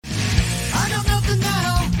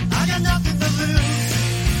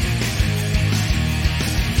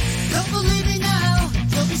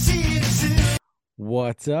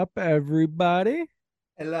What's up, everybody?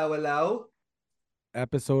 Hello, hello.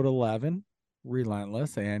 Episode 11,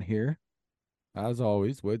 Relentless, and here, as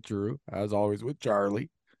always, with Drew, as always, with Charlie.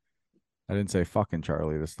 I didn't say fucking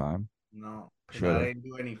Charlie this time. No, because Should I have. didn't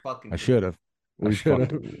do any I fucking to should you. have. I We should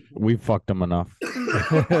fucked have. we fucked him enough.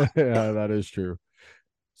 Yeah, that is true.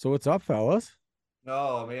 So, what's up, fellas?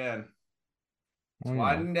 Oh man, it's Well,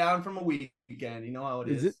 winding down from a weekend. You know how it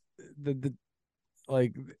Is it is. the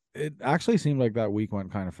like, it actually seemed like that week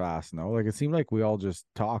went kind of fast, no? Like, it seemed like we all just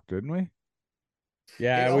talked, didn't we? It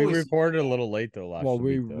yeah, we always seems like recorded a that. little late though Well, last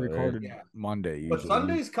we week though, right? recorded Yeah, Monday but usually.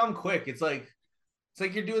 Sundays come quick. It's like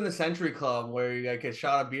you're doing the Century Club where you like a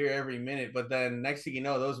shot of beer every minute, but then next thing you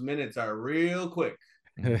know, those minutes are real quick.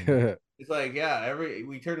 Mhm. It's like every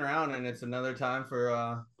we turn around and it's another time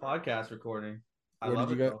for podcast recording. I What did love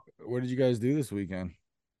you it guys though. what did you guys do this weekend?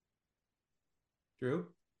 Drew,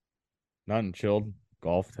 Nothing, chilled.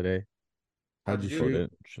 Golf today. How'd how'd you you do? Put shoot?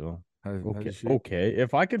 it chill. How'd Okay. you shoot? Okay.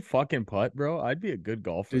 If I could fucking putt, bro, I'd be a good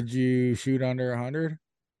golfer. Did you shoot under 100?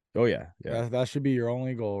 Oh yeah, yeah, That should be your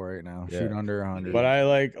only goal right now. Shoot yeah. under You 100. But need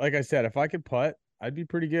I to. like I said, if I could putt, I'd be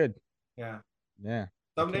pretty good. Yeah. Yeah.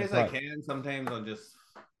 I Some can't days I putt. can, sometimes I'll just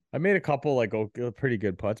I made a couple like pretty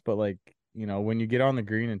good putts, but like, when you get on the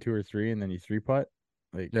green in two or three and then you three putt,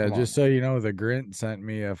 like Yeah, come on. just so you know, the Grint sent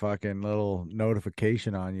me a fucking little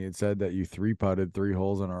notification on you. It said that you three putted 3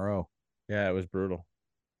 holes in a row. Yeah, it was brutal.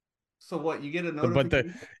 so what you get a But the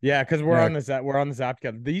notification. yeah, because Yeah, we're on this app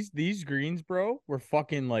together. These greens, bro, were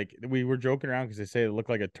fucking like we were joking around because they say it looked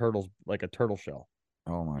like a turtle shell.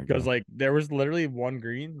 oh my Because God. like there was literally one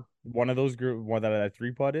green, one of those one that I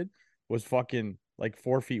three putted was fucking like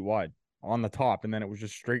 4 feet wide on the top, and then it was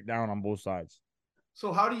just straight down on both sides.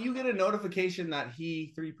 So how do you get a notification that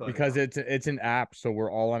he three putted? Because it's an app, so we're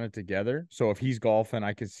all on it together. So if he's golfing,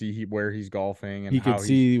 I can see where he's golfing and He could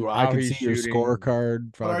see, I how could he's see your shooting.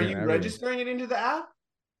 scorecard, But are fucking you everything. registering it into the app,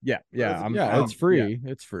 Yeah, or yeah, does it I'm just Yeah, it's come? yeah, free.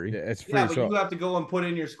 It's yeah, free. it's Yeah, free. but So you have to go and put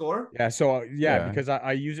in your score. yeah, so yeah, Yeah. because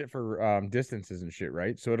I use it for distances and shit,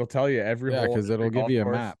 right? So it'll tell you every Yeah, hole, because every it'll give golf you a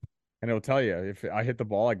course, map. and it'll tell you if I hit the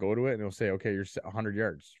ball, I go to it, and it'll say, okay, you're 100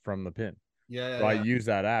 yards from the pin. Yeah, yeah, So I yeah. use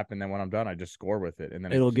that app, and then when I'm done, I just score with it, and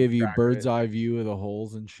then it It'll keeps give you track of bird's it. eye view of the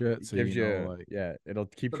holes and shit. It So, gives you, like, yeah, it'll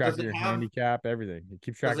keep So track of your handicap, everything. It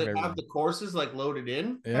keeps does track of it have everything. the courses like loaded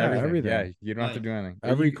in, kind yeah, of? Everything. Yeah, everything. you don't have to Nice, do anything.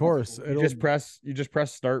 Every that's course. cool. It'll, You just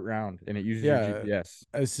press start round, and it uses your yeah, GPS.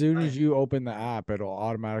 as soon Nice. as you open the app, it'll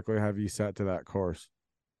automatically have you set to that course.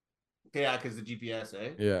 Yeah, because the GPS, eh?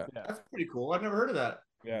 Yeah. Yeah, That's pretty cool. I've never heard of that.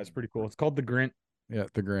 yeah, it's pretty cool. It's called the Grint. Yeah,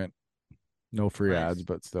 the Grant. No free ads, Nice.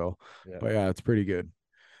 but still. Yeah. But yeah, it's pretty good.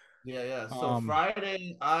 Yeah, yeah. So Um,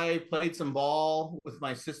 Friday I played some ball with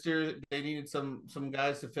my sister. They needed some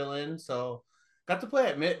guys to fill in, so got to play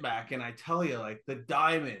at Mitback, and I tell you, like the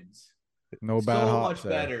diamonds, no bad so hops much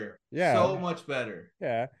there. better, Yeah, so much better.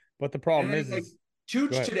 yeah. But the And problem then like is go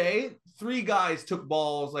Chooch ahead. today, three guys took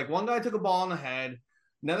balls. Like one guy took a ball on the head,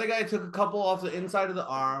 another guy took a couple off the inside of the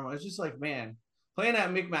arm. I was just like, man, playing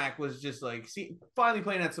at Micmac was just like, see, finally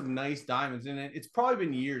playing at some nice diamonds. And it's probably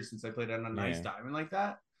been years since I played on a nice Yeah. diamond like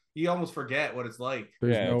that. You almost forget what it's like.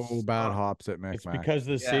 There's Yeah, no bad Uh, hops at it's Micmac. because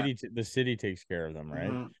yeah. the city takes care of them,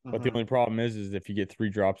 right? But the Mm-hmm. only problem is if you get 3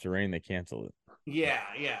 drops of rain, they cancel it. Yeah,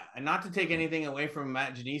 yeah. And not to take anything away from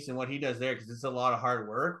Matt Janice and what he does there, because it's a lot of hard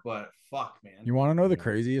work, but fuck, man. You want to know the Yeah.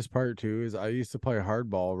 craziest part too is I used to play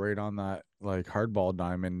hardball right on that like hardball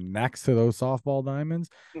diamond next to those softball diamonds,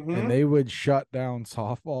 and Mm-hmm. they would shut down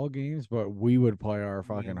softball games, but we would play our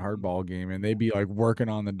fucking hardball game, and they'd be like working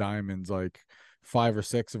on the diamonds, like 5 or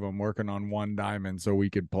 6 of them working on one diamond so we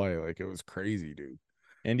could play. Like it was crazy, dude.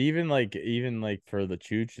 And even like for the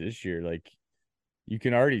Chooch this year, like you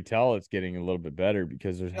can already tell it's getting a little bit better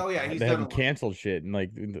because Oh, yeah. He's they done haven't a lot. canceled shit. And like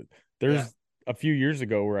Yeah. there's a few years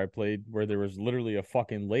ago where I played where there was literally a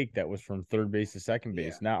fucking lake that was from third base to second Yeah.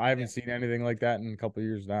 base. Now I haven't Yeah. seen anything like that in a couple of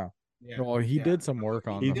years now. Yeah. Well, he Yeah. did some work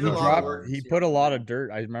on He the did a lot of work fucking. He this year put a on lot that. of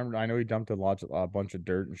dirt. I know he dumped a bunch of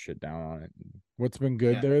dirt and shit down on it. What's been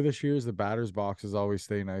good Yeah. there this year is the batter's boxes always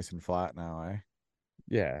stay nice and flat now, eh?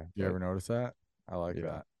 Yeah, You but ever notice that? I like yeah.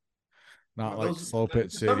 that. Not like Those Slow Pit for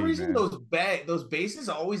some City, reason man. those bases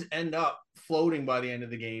always end up floating by the end of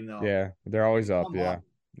the game though. Yeah, they're always They up. come Yeah. up.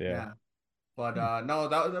 Yeah. Yeah. But Hmm. no,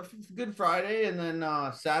 that was a good Friday, and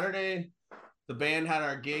then Saturday the band had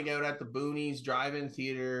our gig out at the Boonies Drive-In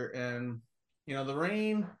Theater, and you know the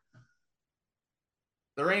rain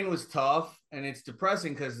was tough, and it's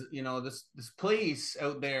depressing because this place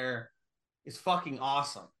out there is fucking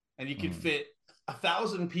awesome, and you could Mm. fit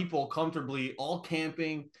 1,000 people comfortably, all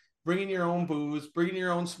camping, bringing your own booze, bringing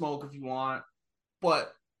your own smoke if you want.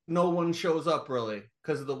 But no one shows up really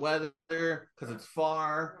because of the weather, because it's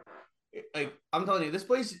far. Like I'm telling you, this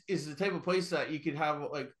place is the type of place that you could have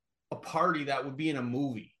like a party that would be in a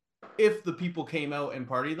movie if the people came out and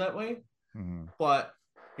partied that way. Mm-hmm. But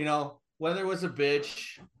weather was a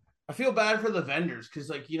bitch. I feel bad for the vendors because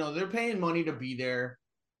they're paying money to be there.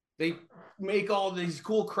 They make all these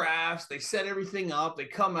cool crafts. They set everything up. They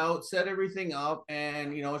come out, set everything up,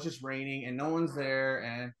 and it's just raining and no one's there.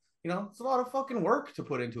 And it's a lot of fucking work to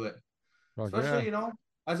put into it. Fuck Especially yeah.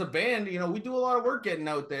 as a band, we do a lot of work getting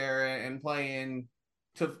out there and playing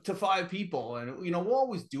to 5 people, and we'll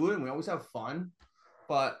always do it and we always have fun.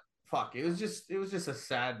 But fuck, it was just a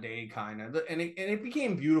sad day kind of, and it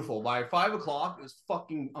became beautiful by 5 o'clock. It was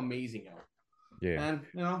fucking amazing out. Yeah. And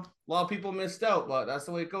a lot of people missed out, but that's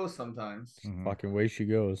the way it goes sometimes. Mm-hmm. Fucking way she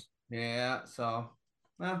goes. Yeah, so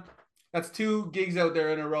that's 2 gigs out there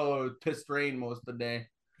in a row. It pissed rain most of the day.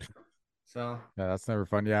 So Yeah, that's never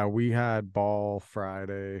fun. Yeah, we had ball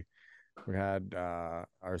Friday. We had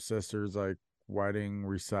our sister's like wedding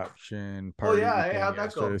reception oh party yeah, hey, thing how'd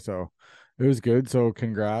that go? yesterday. So it was good. So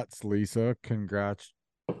congrats, Lisa. Congrats,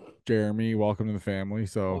 Jeremy. Welcome to the family.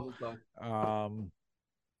 So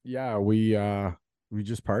yeah, we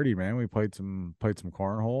just partied, man. We played some Where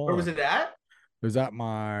cornhole was and it at? it was at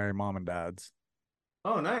my mom and dad's.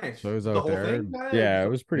 Oh, nice. So it was The out whole there. thing? Yeah, it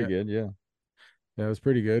was pretty Yeah, good. Yeah. yeah, it was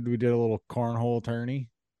pretty good. We did a little cornhole tourney.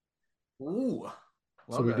 Ooh,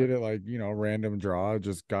 So love we did that. it like, random draw,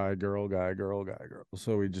 just guy, girl, guy, girl, guy, girl.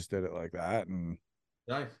 So we just did it like that. And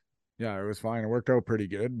Nice. yeah, it was fine. It worked out pretty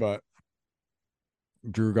good, but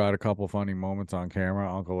Drew got a couple funny moments on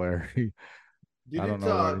camera. Uncle Larry, Did I don't it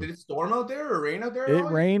know what did it storm out there or rain out there at it all?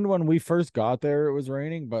 rained when we first got there. It was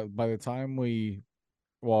raining, but by the time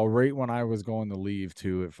well, right when I was going to leave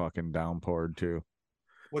too, it fucking downpoured too.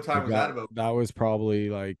 What time Like was that about? that was probably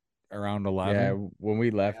like around Yeah. 11. When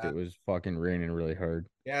we left, Yeah. it was fucking raining really hard.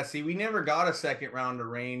 Yeah, see, we never got a second round of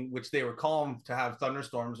rain, which they were calling to have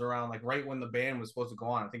thunderstorms around like right when the band was supposed to go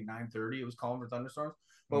on. I think 9:30 it was calling for thunderstorms.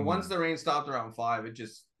 But once Mm, the rain stopped around 5, it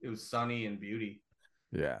was sunny and beauty.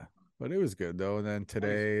 yeah, but it was good though. And then Nice.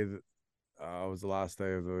 today was the last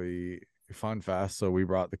day of the fun fest, so we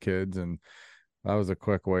brought the kids, and that was a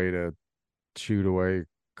quick way to shoot away a Hell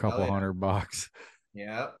couple yeah. $100,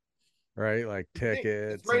 Yeah. right? Like It's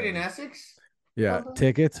tickets right in and Essex. yeah, Something.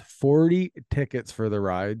 tickets, 40 tickets for the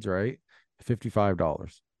rides, right?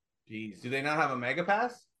 $55. Jeez, do they not have a mega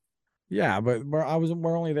pass? Yeah, but we're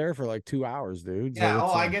only there for like 2 hours, dude. So Yeah. Oh,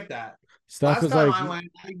 it's I like get that. stuff Last is time like I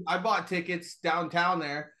went, I bought tickets downtown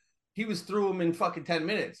there. He was through them in fucking 10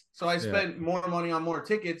 minutes. So I yeah, spent more money on more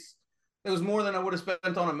tickets. It was more than I would have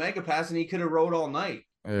spent on a mega pass, and he could have rode all night.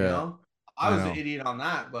 You yeah, know, I I was an know. idiot on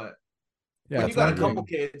that. But Yeah, when you it's got one a couple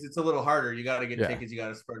thing. kids, it's a little harder. You got to get Yeah. tickets, you got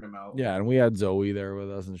to spread them out. Yeah, and we had Zoe there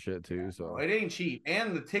with us and shit too. No, So it ain't cheap.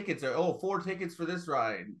 And the tickets are 4 tickets for this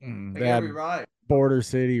ride, they like every had ride. Border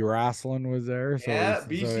City Wrestling was there, Yeah, so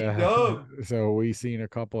BC yeah, Dub. so we seen a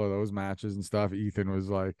couple of those matches and stuff. Ethan was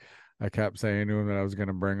like, I kept saying to him that I was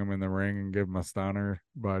gonna bring him in the ring and give him a stunner,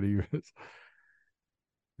 but he was,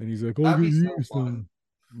 and he's like, I'll That'd get be you so fun. some,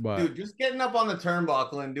 but Dude, just getting up on the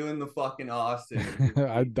turnbuckle and doing the fucking Austin would just be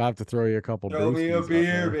I'd have to throw you a couple throw me a brewskis up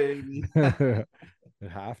beer, there. baby. You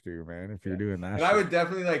have to, man, if you're Yeah. doing that And I shit. would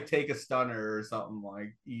definitely like take a stunner or something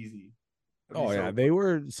like easy. That'd be Oh yeah, so fun. they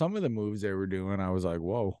were some of the moves they were doing. I was like,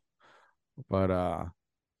 whoa, but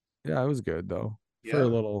yeah, it was good though. For a Yeah.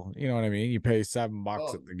 little, you know what I mean? You pay $7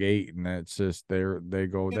 at Oh, the gate and it's just they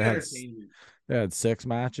go good entertainment. they had 6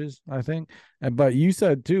 matches, I think. And but you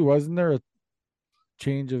said too, wasn't there a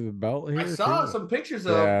change of the belt I here saw too? some pictures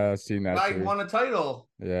of Yeah, I seen that guy too. won a title.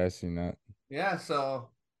 Yeah, I seen that. Yeah, so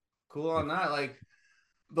cool Like on that. Like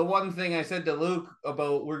the one thing I said to Luke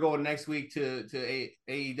about we're going next week to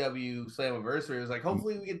AEW Slammiversary was like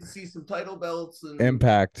hopefully we get to see some title belts and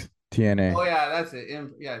Impact TNA. oh yeah, that's it.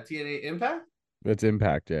 Yeah, TNA Impact. It's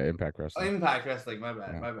Impact. Yeah, Impact Oh, Wrestling. Impact Wrestling. My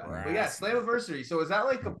bad. Yeah. My bad. But yeah, wrestling. Slammiversary. So is that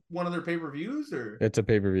like one of their pay-per-views or? It's a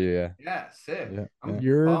pay per view. Yeah. Yeah, sick. Yeah. Yeah. I'm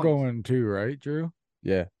You're pumped. going too, right, Drew?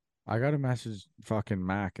 Yeah. I gotta message fucking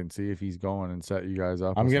Mac and see if he's going and set you guys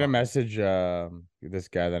up I'm with gonna something. message this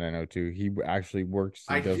guy that I know too. He actually works.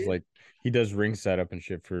 He I does did. like he does ring setup and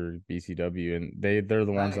shit for BCW, and they're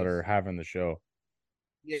the ones that are Nice. having the show.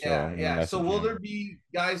 So Yeah, I'm gonna yeah. So message will there him. be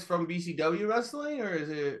guys from BCW wrestling or is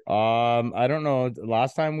it? I don't know.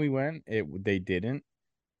 Last time we went, they didn't.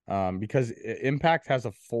 Because Impact has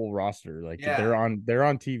a full roster. Like Yeah, they're on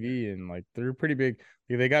TV and like they're pretty big.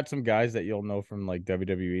 They got some guys that you'll know from like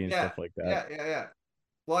WWE and yeah, stuff like that. yeah.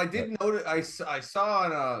 Well, I But did notice. I saw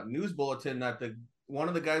on a news bulletin that the one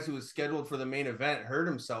of the guys who was scheduled for the main event hurt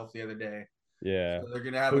himself the other day. Yeah. So they're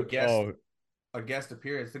gonna have Oh, a guest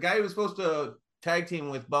appearance. The guy who was supposed to tag team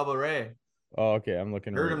with Bubba Ray oh, okay. I'm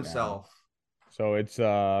looking hurt right now. himself. So it's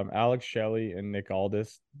Alex Shelley and Nick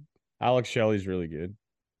Aldis. Alex Shelley's really good.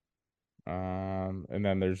 And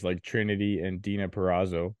then there's like Trinity and Dina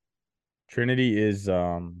Perrazzo. Trinity is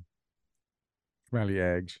Smelly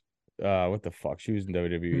eggs. what the fuck? She was in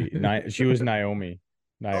WWE. She was Naomi.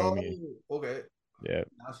 Oh, Naomi. okay. Yeah.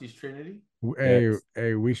 Now she's Trinity. Hey,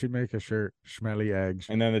 hey, we should make a shirt. Smelly eggs.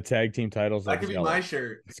 And then the tag team titles That like could be my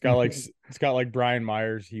shirt. it's got like Brian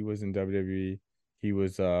Myers. He was in WWE. He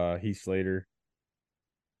was Heath Slater.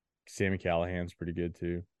 Sammy Callahan's pretty good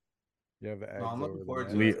too. You have the eggs No, I'm looking over forward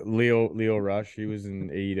the to it. Leo Rush. He was in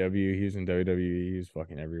AEW. He was in WWE. He was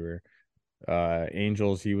fucking everywhere.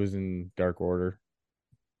 Angels. He was in Dark Order.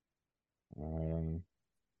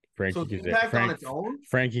 So is Impact on its own?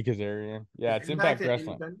 Frankie Kazarian. Yeah, Is it's Impact an Wrestling.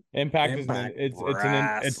 independent? Impact is Impact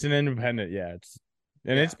it's an independent. Yeah,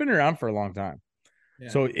 it's been around for a long time. Yeah.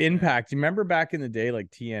 So Impact, you remember back in the day,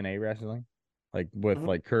 like TNA wrestling, like with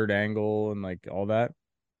like Kurt Angle and like all that.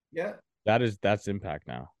 Yeah. That's Impact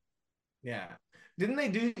now. Yeah. Didn't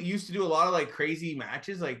they used to do a lot of like crazy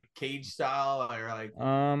matches, like cage style, or like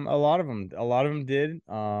a lot of them did.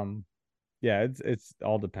 Yeah, it's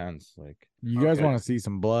all depends. Like You guys want to see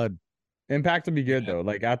some blood? Impact will be good though.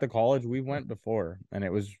 Like at the college we went before, and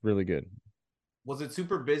it was really good. Was it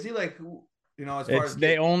super busy? Like, you know, as far It's as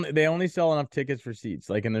they only sell enough tickets for seats.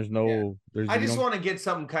 Like, and there's no there's I you just don't want to get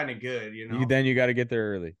something kind of good, you know. then you got to get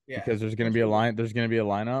there early because there's gonna be a absolutely. line. There's gonna be a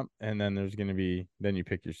lineup, and then then you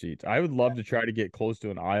pick your seats. I would love to try to get close to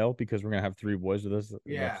an aisle because we're gonna have three boys with us. And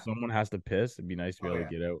Yeah. if someone has to piss, it'd be nice to be able to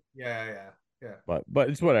get out. Yeah. But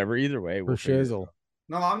it's whatever. Either way, For we'll figure it shizzle. out.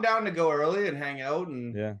 No, I'm down to go early and hang out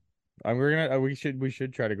and Yeah. We're gonna we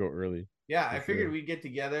should try to go early. yeah. For I figured sure. we'd get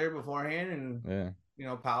together beforehand and Yeah. you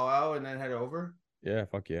know powwow and then head over. Yeah.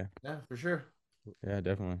 Fuck yeah. Yeah, for sure. Yeah,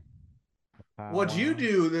 definitely. What'd you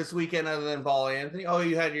do this weekend other than Paul Anthony? Oh,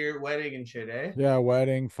 you had your wedding and shit, eh? Yeah,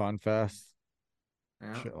 wedding, fun fest,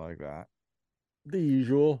 Yeah. shit like that. The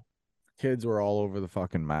usual. Kids were all over the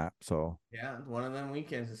fucking map. So Yeah, one of them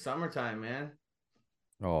weekends. It's summertime, man.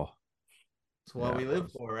 oh, It's what yeah, we it live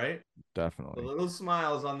was. for, right? The Definitely. little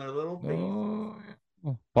smiles on their little face.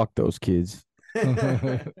 Oh, fuck those kids.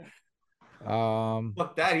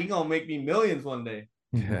 Fuck that. He gonna make me millions one day.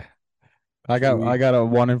 Yeah. I got a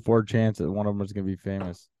 1 in 4 chance that one of them is gonna be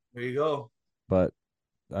famous. There you go. But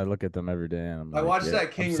I look at them every day and I'm I like, watched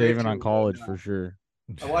that King I'm saving Richard on college for sure.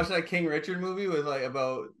 I watched that King Richard movie with like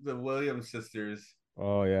about the Williams sisters.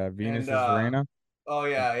 Oh yeah, Venus And is Serena. oh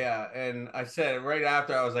yeah. And I said right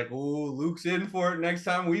after I was like, "Ooh, Luke's in for it next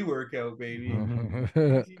time we work out, baby.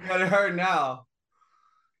 You got it hard now.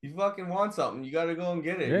 You fucking want something, you gotta go and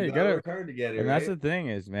get it. Yeah, you gotta work hard to get it, and right?" that's the thing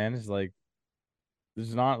is, man, it's like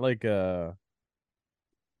there's not like I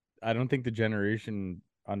don't think the generation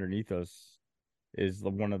underneath us is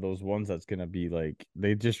one of those ones that's gonna be like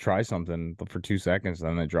they just try something for 2 seconds and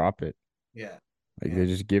then they drop it. Yeah. Like they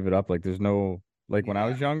just give it up. Like there's no like when I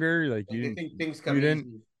was younger, like I think things come easy.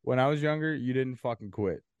 When I was younger, you didn't fucking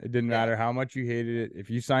quit. It didn't matter how much you hated it. If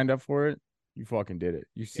you signed up for it, you fucking did it.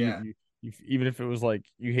 You even if it was like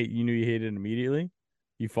you knew you hated it immediately,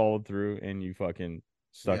 you followed through and you fucking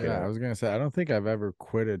stuck it out. I was gonna say I don't think I've ever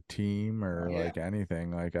quit a team or like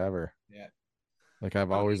anything like ever. Yeah. Like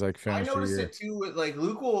I've always like finished I noticed a year. it too with like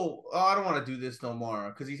Luke will I don't want to do this no more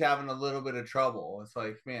because he's having a little bit of trouble. It's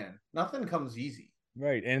like, man, nothing comes easy.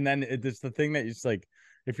 Right. And then it's the thing that it's like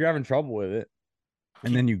if you're having trouble with it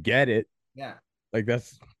and then you get it. Yeah. Like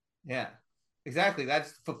that's exactly.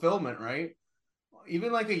 That's fulfillment, right?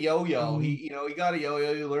 Even like a yo-yo. He got a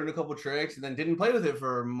yo-yo, he learned a couple tricks and then didn't play with it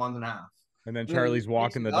for a month and a half. And then Charlie's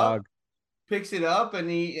walking the dog. Picks it up and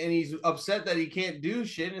he's upset that he can't do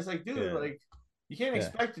shit. And it's like, dude, like you can't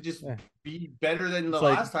expect to just be better than the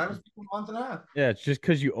last time. It's been a month and a half. Yeah, it's just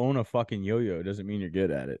because you own a fucking yo-yo doesn't mean you're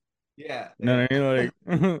good at it. Yeah. No, like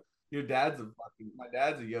your dad's my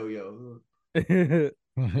dad's a yo-yo.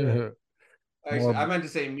 Actually, Well, I meant to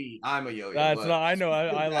say me. I'm a yo-yo. That's not. I know.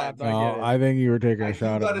 I laughed. No, I think you were taking a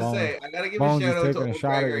shot at Bones. I gotta give Bones a shout out to taking a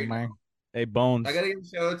shot at you, man. Hey, Bones. I gotta give a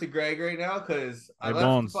shout out to Greg right now because I left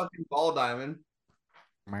Bones. the fucking Ball Diamond.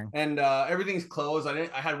 And everything's closed. I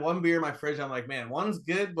had one beer in my fridge. I'm like, man, one's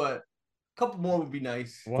good, but a couple more would be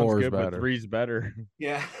nice. One's good, but three's better.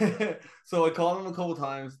 Yeah. So I called him a couple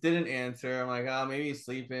times, didn't answer. I'm like, oh, maybe he's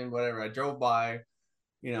sleeping, whatever. I drove by,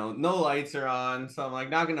 no lights are on. So I'm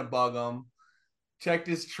like, not gonna bug him. Checked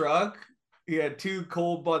his truck. He had 2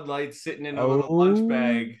 cold Bud Lights sitting in a little lunch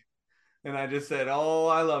bag. And I just said, oh,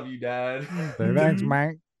 I love you, Dad. Thanks,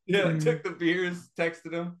 man. Yeah, I took the beers,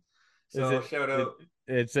 texted him. So shout out.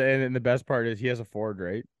 And the best part is he has a Ford,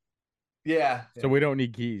 right? Yeah. So we don't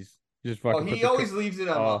need keys. Just Well, fucking put he the always leaves it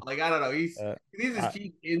unlocked. Like I don't know. He leaves his I-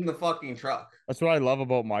 keys in the fucking truck. That's what I love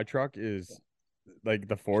about my truck is like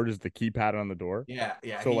the Ford is the keypad on the door. Yeah,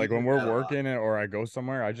 yeah. So he like when uses we're that a lot. working or I go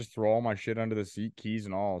somewhere, I just throw all my shit under the seat, keys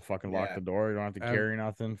and all, fucking lock Yeah. the door. You don't have to carry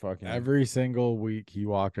nothing. Fucking Every single week he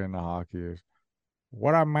walked into hockey.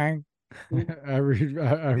 What up, man? every Isn't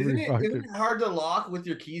it hard to lock with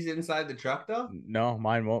your keys inside the truck though? no,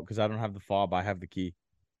 mine won't because I don't have the fob. I have the key.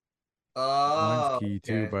 Mine's Oh, key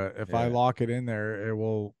too, but if I Yeah. lock it in there, it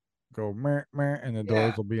will go meh, meh, and the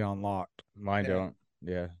doors will be unlocked. Mine Yeah. don't.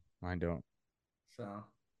 Yeah, mine don't. So,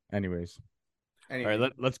 Anyways. anyway, All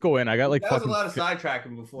right, let's go in. I got like that was a fucking lot of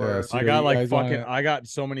sidetracking before. Yeah, so I got you like guys fucking wanna, I got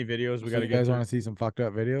so many videos we so got to you get guys through. want to see some fucked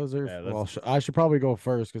up videos, or Yeah, well, I should probably go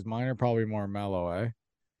first because mine are probably more mellow, eh?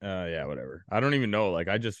 Yeah, whatever. I don't even know. Like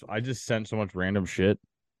I just sent so much random shit.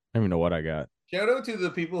 I don't even know what I got. Shout out to the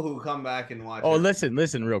people who come back and watch. Oh, everything.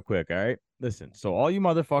 listen real quick, all right? Listen. So all you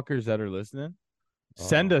motherfuckers that are listening,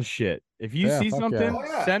 send us shit. If you see something,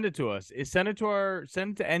 send it to us. Send it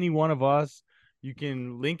to any one of us. You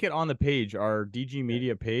can link it on the page, our DG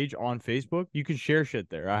Media page on Facebook. You can share shit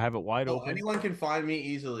there. I have it wide open. Anyone can find me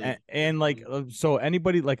easily. And like so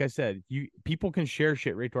anybody, like I said, people can share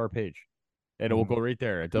shit right to our page. And it will go right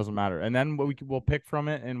there. It doesn't matter. And then we'll pick from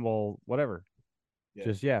it and we'll whatever. Yeah.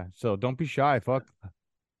 Just So don't be shy. Fuck.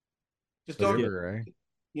 Just don't right?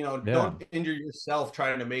 Don't injure yourself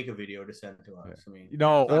trying to make a video to send to us. I mean,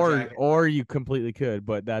 or you completely could,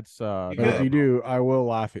 but that's but if you do, I will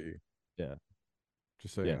laugh at you. Yeah.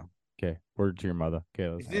 Just so you know. Okay. Word to your mother.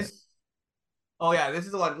 Okay. Oh yeah, this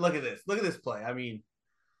is the one. Look at this. Look at this play. I mean,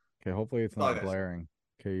 okay. Hopefully it's not blaring.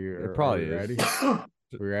 Okay, it probably is. Ready?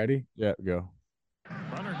 We ready? Yeah, go.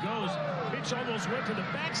 Runner goes. Pitch almost went to the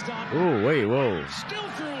backstop. Oh, wait, whoa. Still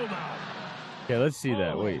threw him out. Okay, let's see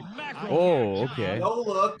that. Wait. Oh, okay. No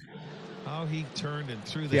look. How he turned and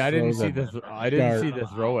threw the. Yeah, I didn't see the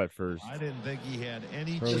throw at first. I didn't think he had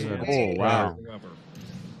any chance. Oh, wow.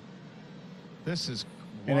 This is.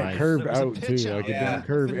 And it curved out too. Like it didn't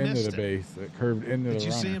curve into the base. It curved into the runner. Did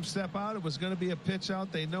you see him step out? It was going to be a pitch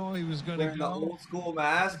out. They know he was going to go. The old school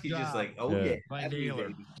mask. He's just like, I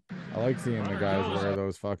like seeing the guys wear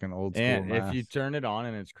those fucking old school masks. And if you turn it on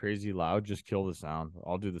and it's crazy loud, just kill the sound.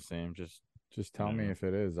 I'll do the same. Just tell me if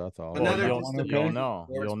it is. That's all. You'll know.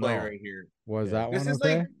 Right here. Was that this one is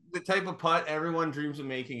okay? like the type of putt everyone dreams of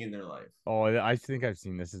making in their life. Oh, I think I've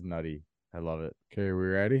seen this. Is nutty. I love it. Okay, we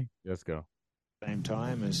ready? Let's go. Same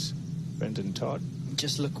time as Brendan Todd.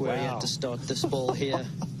 Just look where he had to start this ball here.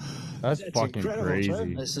 That's fucking crazy.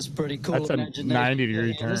 Trevor. This is pretty cool. That's a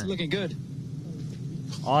 90-degree turn. That's looking good.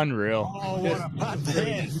 Unreal. Oh, what a putt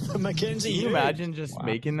there. Mackenzie. Can you imagine just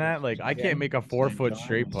making that? Like, I can't make a 4-foot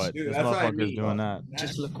straight putt. Dude, this motherfucker's doing that.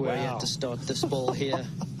 Just look where he had to start this ball here.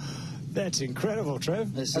 That's incredible,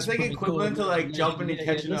 Trev. That's like equivalent to like jumping and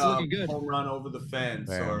catching a home run over the fence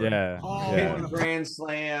or hitting a grand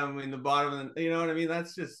slam in the bottom of the, you know what I mean?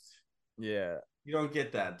 That's just you don't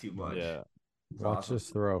get that too much. Yeah. Watch this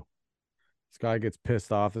throw. This guy gets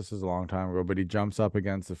pissed off. This is a long time ago, but he jumps up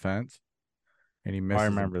against the fence and he misses. I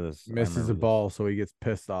remember this. Misses the ball, so he gets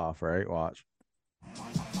pissed off, right? Watch.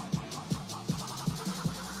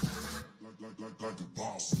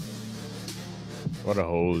 What a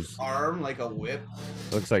hose. Arm like a whip.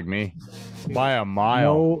 Looks like me. By a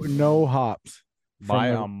mile. No hops. By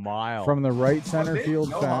a mile. From the right center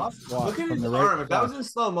field fence. Look at his arm. If that was in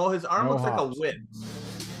slow-mo, his arm looks like a whip.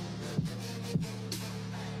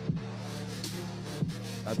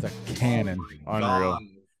 That's a cannon. Unreal.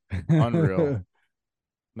 Unreal.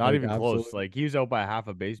 Not Like, even close. absolutely. Like he was out by half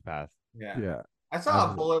a base path. Yeah. I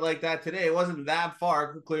saw a bullet like that today. It wasn't that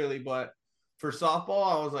far, clearly, but for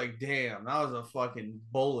softball, I was like, damn, that was a fucking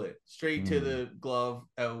bullet. Straight to the glove,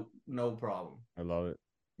 out, no problem. I love it.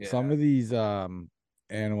 Yeah. Some of these animal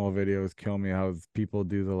videos kill me, how people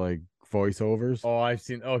do the like voiceovers. Oh, I've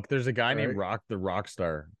seen. Oh, there's a guy named the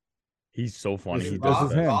Rockstar. He's so funny. This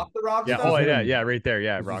is him. The Rockstar? Yeah. Oh, yeah. Right there.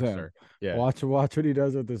 Yeah. Rockstar. Yeah. Watch what he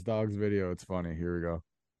does with this dog's video. It's funny. Here we go.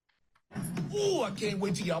 Ooh, I can't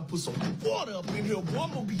wait till y'all put some water up in here. Boy,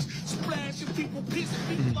 I'm gonna be splashing people, pissing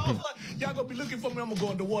people off. Y'all gonna be looking for me. I'm gonna go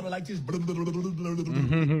underwater like this.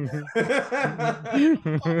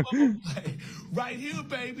 Right here,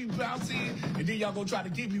 baby, bounce in. And then y'all gonna try to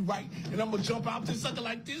get me right. And I'm gonna jump out this sucker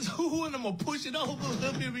like this. And I'm gonna push it over. I'm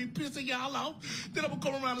gonna be pissing y'all off. Then I'm gonna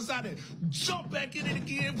come around the side and jump back in it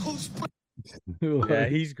again. Yeah,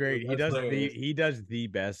 he's great. He does the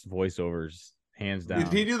best voiceovers. Hands down.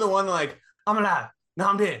 Did he do the one like, I'm alive, No,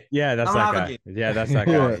 I'm dead. Yeah, that's I'm that alive guy. again. Yeah, that's that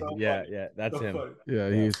Yeah. guy. So Yeah, funny. yeah, that's So him. funny. Yeah,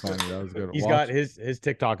 he's funny. That was good. He's Watch got his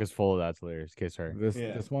TikTok is full of that. It's hilarious. Okay, sorry.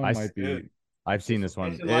 this one I might be. Good. I've seen It's this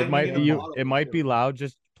one. nice and It lightning might in be a you. bottle, It might too. be loud.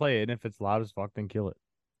 Just play it. And if it's loud as fuck, then kill it.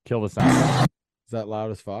 Kill the sound. Is that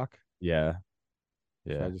loud as fuck? Yeah,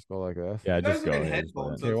 Should I yeah, just go like this? yeah. You guys Just are go. in Yeah, just go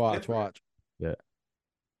headphones, ahead. Okay, so it's watch, different. watch. Yeah.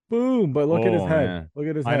 Boom! But look at his Oh, head. man. Look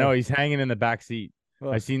at his I head. know he's hanging in the back seat.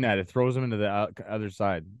 Look, I seen that. It throws him into the other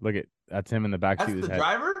side. Look at that's him in the back That's seat with the his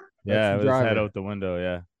head. driver? Yeah, the with his head driver. out the window.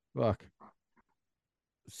 Yeah, Look.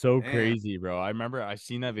 so Damn. crazy, bro. I remember I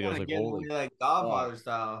seen that video. I was like, holy. like Godfather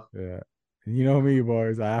style. Yeah. You know me,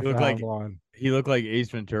 boys. I have He to looked have like one. he looked like Ace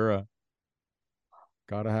Ventura.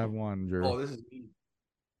 Gotta have one, Drew. Oh, this is me.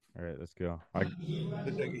 All right, let's go.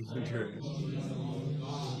 It's like Ace Ventura.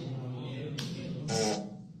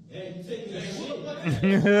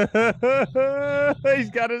 He's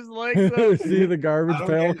got his legs up. See the garbage I don't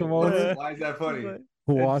pail get it. come What's- over? Why is that funny?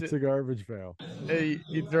 Watch the garbage pail.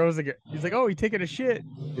 He throws a. He's like, oh, he's taking a shit.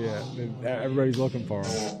 Yeah, everybody's looking for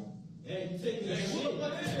him.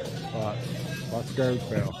 Watch the garbage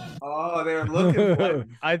pail. Oh, they're looking for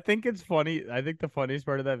him. I think it's funny. I think the funniest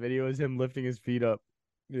part of that video is him lifting his feet up.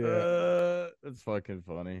 Yeah, That's fucking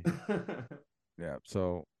funny. yeah.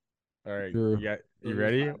 So, All right, Drew. you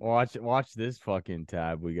ready? Watch this fucking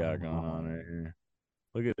tab we got going on right here.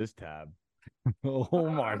 Look at this tab. Oh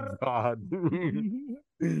my god.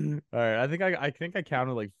 All right, I think I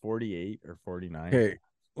counted like 48 or 49. Okay,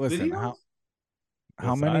 listen. Videos? How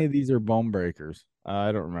What's many that? of these are bone breakers?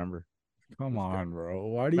 I don't remember. Come on, bro.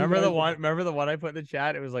 Why do you Remember guys... the one? Remember the one I put in the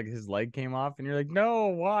chat? It was like his leg came off, and you're like, "No,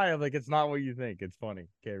 why?" I'm like, "It's not what you think. It's funny."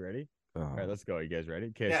 Okay, ready? All right, let's go. You guys ready?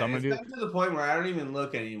 Okay, Yeah, so I'm it's gonna do. gotten to the point where I don't even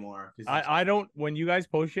look anymore. 'Cause I don't. When you guys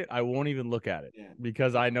post it, I won't even look at it Yeah.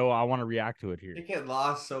 because I know I want to react to it here. it get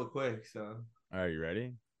lost so quick. So All right, you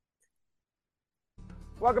ready?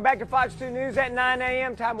 Welcome back to Fox 2 News at 9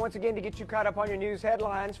 a.m. Time once again to get you caught up on your news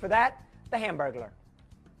headlines. For that, the Hamburglar.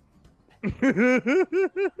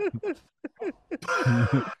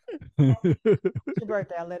 It's your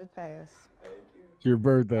birthday. I'll let it pass. It's your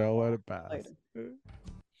birthday. I'll let it pass. Later.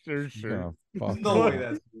 Sure, You're sure. gonna there's fuck no me. way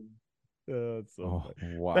that's. That's so Oh,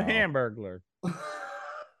 funny. wow. The Hamburglar.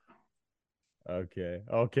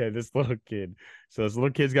 Okay. This little kid. So this little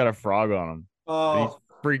kid's got a frog on him. And he's Oh,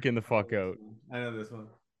 freaking the fuck out. I know this one.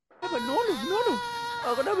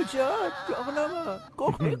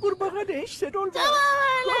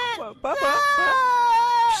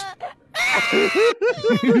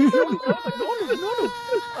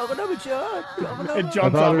 It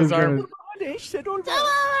jumps I off his arm. thought it was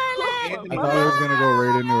gonna go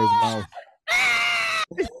right into his mouth.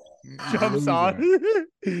 Jumps Losing off.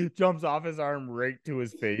 it. Jumps off his arm right to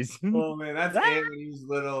his face. Oh man, that's Ant when he was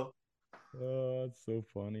little. Oh, that's so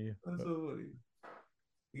funny. That's so funny.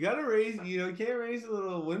 You gotta raise, you can't raise a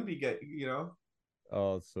little wimpy guy,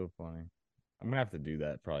 Oh, it's so funny. I'm gonna have to do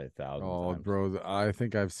that probably 1,000 Oh, times. bro, I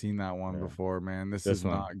think I've seen that one Yeah. before, man. This This is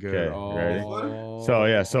one. not good. Okay, Oh, ready? So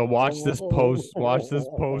yeah, so watch this post. Watch this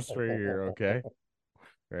post right here. Okay,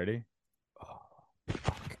 ready?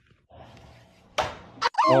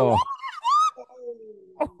 Oh,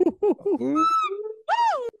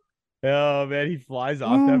 Oh man, he flies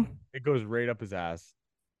off that. It goes right up his ass.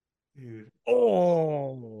 Dude.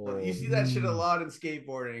 Oh, You see that shit a lot in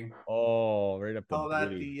skateboarding. Oh, right up the Call that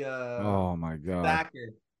booty. the oh my god. backer.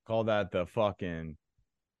 Call that the fucking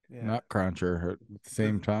Yeah. Nut cruncher at the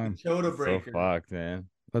same time. Chota so breaker. fucked, man.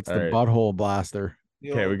 That's All the right. butthole blaster.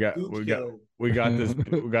 The Okay, old we got this.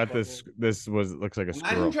 We got this. This looks like a Imagine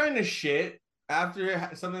squirrel. trying to shit after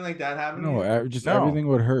something like that happened. No, to you. just No. everything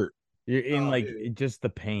would hurt. You're in Oh, like dude. just the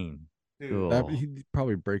pain. Dude. That Oh. he'd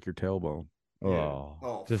probably break your tailbone. Yeah. Oh,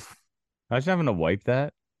 Oh. just imagine having to wipe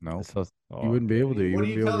that. No, That's so- oh. you wouldn't be able to. You What do wouldn't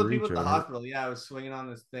you be tell able the to people reach at the it. hospital? Yeah, I was swinging on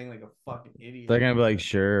this thing like a fucking idiot. They're gonna be like,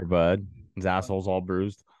 "Sure, bud." His asshole's all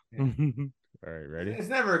bruised. Yeah. All right, ready? It's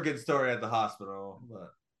never a good story at the hospital,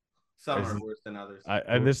 but some This are is- worse than others.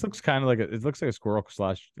 This looks kind of like it looks like a squirrel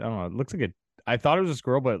slash. I don't know. It looks like a. I thought it was a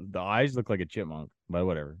squirrel, but the eyes look like a chipmunk. But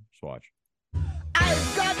whatever. Just watch.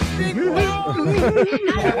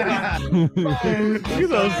 Look at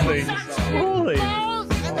those things. Holy.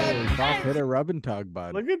 Holy fuck, hit a rub and tug,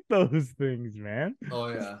 bud. Look at those things, man. Oh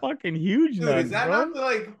yeah, Fucking huge dude, nuts, is that bro. not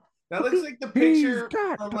like that? Looks like the He's picture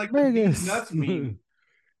got from the like the biggest. Bees Nuts meme.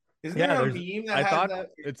 Isn't Yeah, there a there's- meme that I has thought that?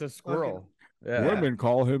 it's a squirrel. Yeah. Women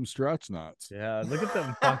call him stretch nuts. Yeah, look at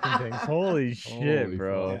them fucking things. Holy shit, Holy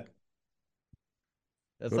bro. fuck.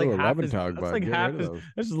 That's Go like to a half rub and his. tug, That's bud. like Get half rid of his. those.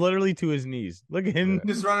 That's literally to his knees. Look at him.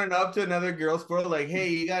 Just running up to another girl squirrel, like, "Hey,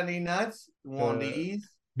 you got any nuts? Want these?"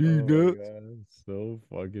 Oh my Dude, God, it's so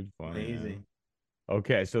fucking funny. man. Amazing.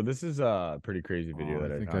 Okay, so this is a pretty crazy video Oh,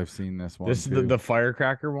 that I I think found. I've seen this one. This is too. the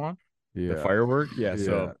firecracker one. Yeah. The firework. Yeah. Yeah.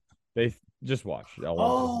 So they just watch.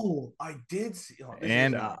 Oh, I did see. Oh, this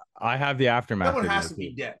And is I have the aftermath. that one video has to be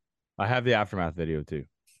too. dead. I have the aftermath video too.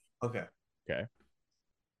 Okay. Okay.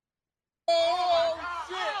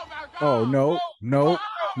 Oh no, no,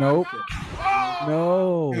 no,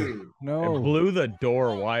 no, Dude. no! It blew the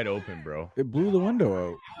door wide open, bro. It blew the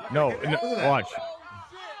window out. No, Look at that. watch.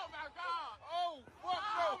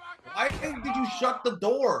 Why did you shut the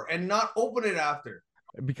door and not open it after?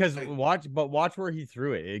 Because watch where he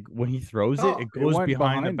threw it. When he throws it, it goes went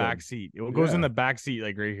behind the behind back him. seat. It goes in Yeah. the back seat,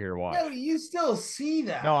 like right here. Watch. Yeah, but you still see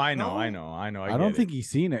that. No, I know. I I don't get think he's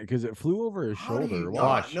seen it because it flew over his How do you shoulder. not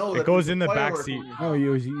Watch. know It that goes there's in a the back firework seat. in your- No,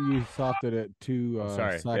 you stopped it at 2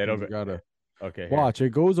 Sorry, seconds. it'll You go- gotta Okay. Here. watch. It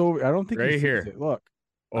goes over. I don't think Right he sees here. it. Look.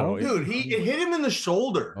 I Oh, don't think Dude, it hit him in the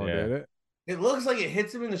shoulder. Oh, Yeah. did it? It looks like it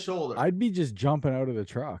hits him in the shoulder. I'd be just jumping out of the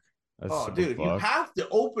truck. That's Oh, so dude, you fucked. have to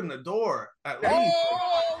open the door at least.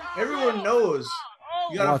 Everyone knows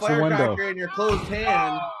you got Watch a the window. firecracker in your closed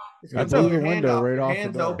hand. It's gonna That's blow a your hand window off. right Your off the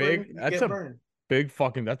hand's door. open, Big- you that's get a- burned. Big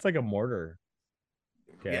fucking. That's like a mortar.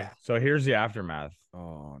 Okay. Yeah. So here's the aftermath.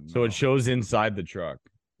 Oh no. So it shows inside the truck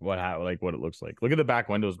what it looks like. Look at the back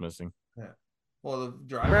windows missing. Well, the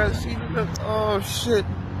driver. Oh shit!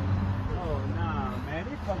 Oh nah, man,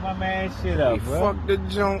 they fucked my man shit up, bro. Fuck the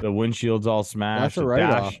junk. The windshield's all smashed. That's a the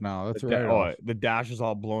write-off dash- now. That's a the da- write-off. the dash is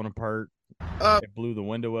all blown apart. It blew the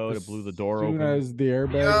window out. It blew the door As soon open. as the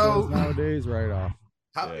airbag Yo. goes nowadays, right off.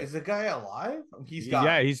 How is the guy alive? He's got.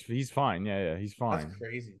 Yeah, he's fine. Yeah, he's fine. That's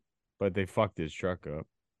crazy. But they fucked his truck up.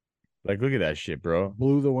 Like, look at that shit, bro.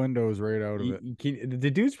 Blew the windows right out of it. The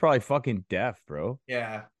dude's probably fucking deaf, bro.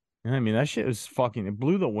 Yeah, You know what I mean, that shit was fucking. It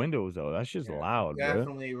blew the windows out. That shit's loud, bro.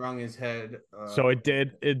 definitely rung his head. So it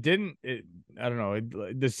did. It didn't. I don't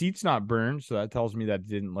know. The seat's not burned, so that tells me that it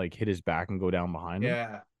didn't like hit his back and go down behind him.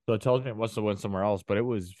 Yeah. So it tells me it must have went somewhere else, but it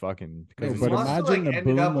was fucking. No, Because but imagine the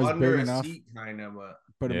boom was big enough. Kind of,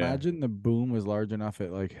 But Yeah. imagine the boom was large enough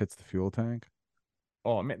it like hits the fuel tank.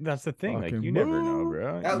 oh man, that's the thing. Like Fucking you never know, boom.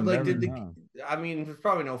 bro. That, You like, never did the? know. I mean, there's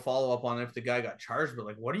probably no follow up on if the guy got charged, but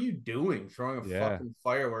like, what are you doing, throwing a Yeah. fucking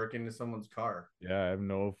firework into someone's car? Yeah, I have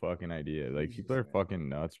no fucking idea. Like people are fucking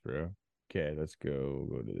nuts, bro. Okay, let's go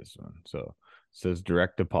to this one. So it says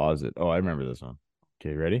direct deposit. Oh, I remember this one.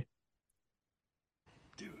 Okay, ready?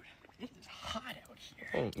 It's hot out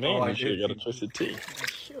here. Oh man, you should have got a twisted tea.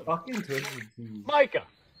 Fucking twisted tea. Micah,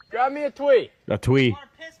 grab me a twee. A twee.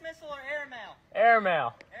 Piss missile or airmail?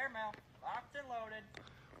 Airmail. Airmail. Locked and loaded.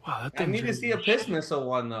 Wow, that I thing's need to see a piss missile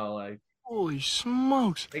one though. Like, Holy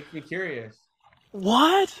smokes! makes me curious.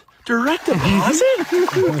 What? Direct deposit?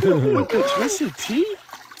 With the twisted tea?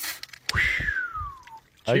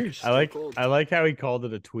 Cheers. I like how he called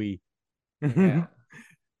it a twee. Yeah.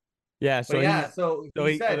 Yeah. So But yeah, he- so so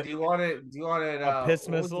he he- said, do you want it? Do you want it? a piss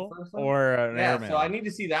what was the missile first one? or an Yeah, airmail. so I need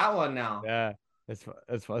to see that one now. Yeah.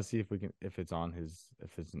 Let's see if we can if it's on his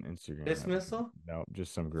if it's an Instagram. Piss missile? No,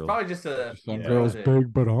 just some girl. Probably just a. Some yeah, girl's it.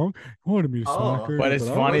 big badong wanted me to Oh. smack her. But it's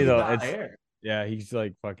badong. funny Where's though. the It's air? yeah, he's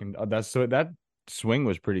like fucking. That swing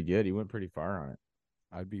was pretty good. He went pretty far on it.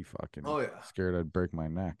 I'd be fucking Oh yeah. scared I'd break my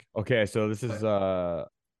neck. Okay, so this is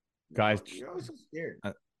guys. You're always so scared.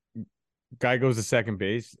 Guy goes to second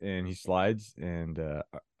base and he slides and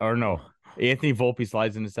or no, Anthony Volpe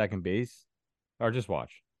slides into second base. Or just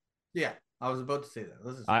watch. Yeah, I was about to say that.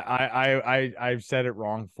 This is. I've said it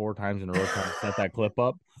wrong 4 times in a row trying to set that clip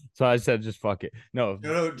up. So I said just fuck it. No,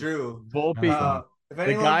 No, Drew. Volpe. If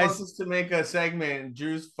anyone guys- wants us to make a segment,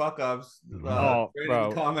 Drew's fuck ups, Oh, right in bro.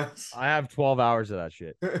 the comments. I have 12 hours of that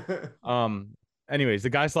shit. Anyways, the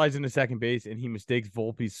guy slides into second base and he mistakes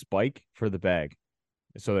Volpe's spike for the bag.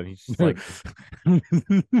 So then he's just like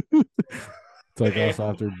It's like us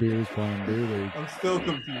after beers playing beer league. I'm still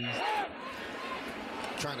confused.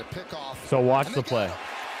 Trying to pick off. so watch the play.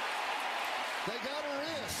 They got a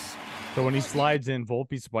wrist. So when he slides in,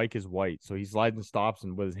 Volpe's spike is white. So he slides and stops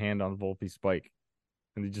and with his hand on Volpe's spike.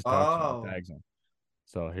 And he just talks Oh. and tags him.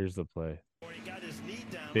 So here's the play.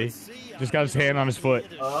 See? Just got his hand on his foot.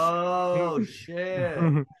 Oh shit!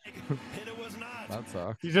 That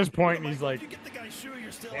sucks. He's just pointing. He's like,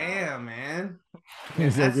 Damn, man.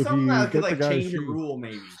 He's like, That's if something you that could get the like guy's change a shoe- rule,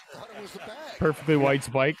 maybe. perfectly white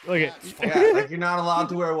spike. Look at Yeah, like you're not allowed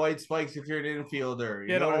to wear white spikes if you're an infielder. He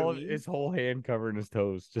You had know what I all of mean? his whole hand covering his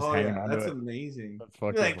toes, just Oh hanging yeah, onto that's it. amazing. That's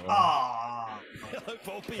fucking You're like, funny. ah.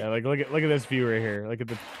 Yeah, like look at this view right here. Look at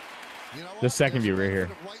the second view right here.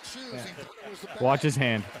 Watch his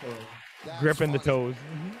hand gripping the toes.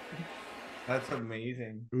 That's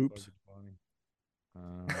amazing. Oops.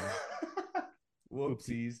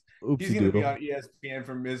 Whoopsies. Oopsie He's gonna be doodle. on ESPN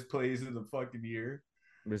for misplays of the fucking year.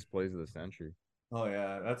 Misplays of the century. Oh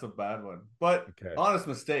yeah, that's a bad one. But honest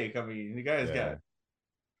mistake. I mean, you guys got.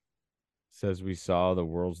 Says we saw the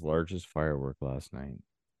world's largest firework last night.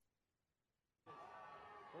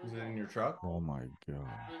 Is it in your truck? Oh my god.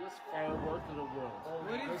 Biggest firework in the world.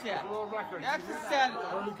 What is that? World record. That's a set.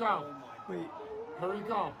 Here we go. Wait. Here we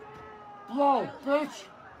go. Blow, bitch.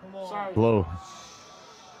 Come on. Sorry. Blow.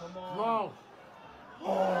 Come on. Blow.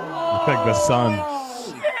 Looks like the sun.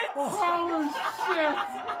 Holy shit.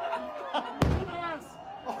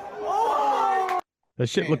 That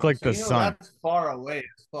shit looked like the sun. That's far away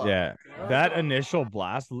as fuck. Yeah, that initial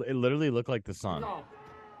blast, it literally looked like the sun.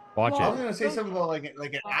 Watch I was it. gonna say something about like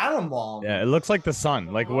an atom bomb. Yeah, it looks like the sun.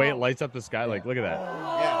 Like the way it lights up the sky. Like, look at that.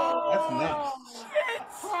 Yeah, that's nuts.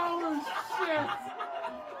 Holy shit.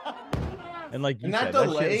 And like you And said, that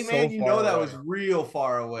delay, shit's man, so you far know that away. was real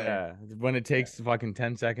far away. Yeah, when it takes fucking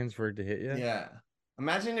 10 seconds for it to hit you. Yeah.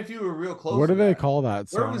 Imagine if you were real close. What to do they that. call that?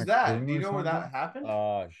 Where was Sonic that? boom Do you or know where that something? happened?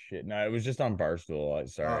 Oh shit! No, it was just on Barstool.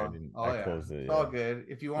 Sorry, I didn't. I yeah. closed it. It's all good.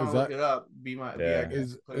 If you want Is to look that- it up, be my. Be Yeah. our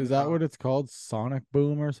guest. Put it Is that down. what it's called? Sonic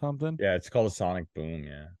boom or something? Yeah, it's called a sonic boom.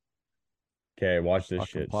 Yeah. Okay, watch this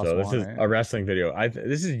Fucking shit. plus So this one, is eh? a wrestling video.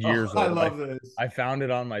 This is years old. I love this. I found it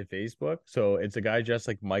on my Facebook. So it's a guy dressed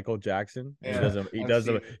like Michael Jackson. Yeah, he does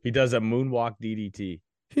a moonwalk DDT.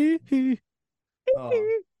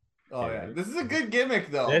 Oh yeah, this is a good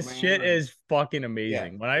gimmick though. This man. shit is fucking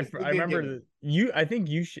amazing. Yeah, When I it's a good remember gimmick. I think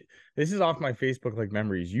you should. This is off my Facebook like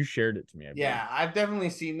memories. You shared it to me. I believe. Yeah, I've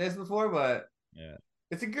definitely seen this before, but Yeah.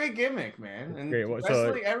 it's a great gimmick, man. And great. So-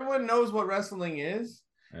 wrestling, everyone knows what wrestling is,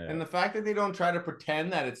 Yeah. and the fact that they don't try to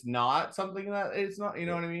pretend that it's not something that it's not. You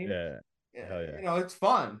know what I mean? Yeah. Hell yeah. You know, it's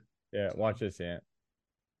fun. Yeah. Watch this, Ant.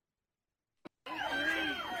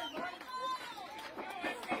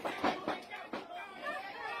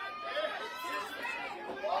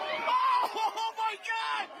 Oh my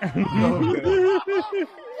god.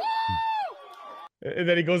 And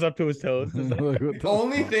then he goes up to his toes. The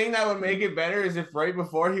only thing that would make it better is if right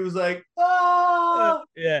before he was like, "Ah!"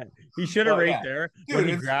 Yeah, he should have Oh, right yeah. there Dude, when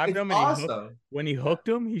he it's- grabbed it's him and awesome. when he hooked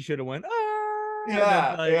him, he should have went. Ah! And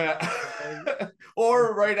Yeah, then, yeah.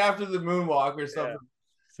 Or right after the moonwalk or something.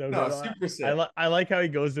 So No, good. super sick. I like how he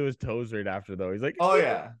goes to his toes right after though. He's like, Oh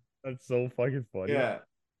yeah, that's so fucking funny. yeah.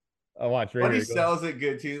 I watch right But here. he goes sells it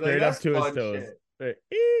good too. Like, straight up that's to his fun toes. shit. Right.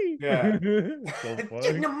 Eee! Yeah. So In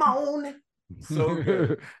funny. the moon. So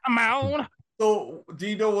good. I'm out. So, do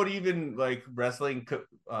you know what even like wrestling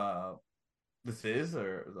this is,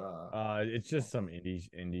 or It's just some indie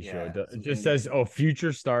show. Yeah, It some just indie says, "Oh,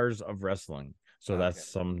 future stars of wrestling." So Okay. that's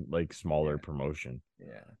some like smaller promotion.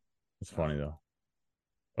 yeah? It's funny though.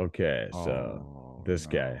 Okay, so Oh, this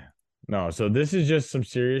no. guy. No, so this is just some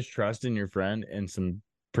serious trust in your friend and some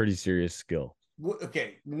pretty serious skill.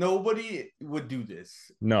 Okay, nobody would do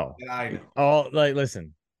this. No. that I know. Oh, like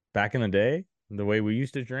listen, back in the day, the way we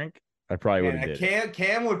used to drink, I probably would have Man, did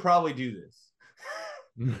Cam would probably do this.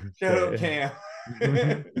 it. Shout out Cam.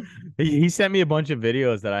 he sent me a bunch of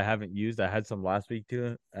videos that I haven't used. I had some last week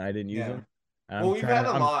too, and I didn't use Yeah. them. And Well, we've had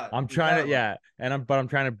a lot. I'm We've trying had to, a lot. yeah, and I'm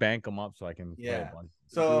trying to bank them up so I can play Yeah. a bunch.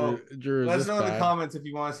 So Drew, is let us this know in the bad? comments if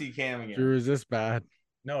you want to see Cam again. Drew, is this bad?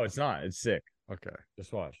 No, it's not. It's sick. Okay.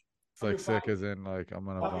 Just watch. It's like sick as in like I'm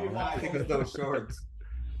gonna vomit. I think it's those shorts.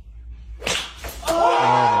 Oh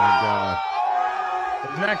my god.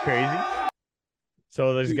 Isn't that crazy?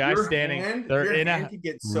 So there's Dude, guys your standing. hand- They're your in hand a could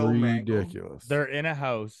get so mangled. Ridiculous. they're in a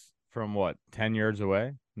house from what 10 yards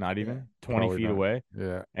away, not even 20 Probably feet not. away,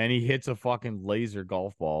 Yeah. and he hits a fucking laser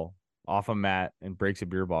golf ball off a mat and breaks a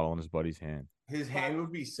beer bottle in his buddy's hand. His hand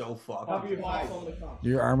would be so fucked.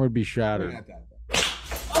 Your arm would be shattered.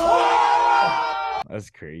 That's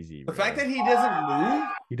crazy. The bro. fact that he doesn't move,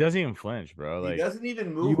 he doesn't even flinch, bro. Like he doesn't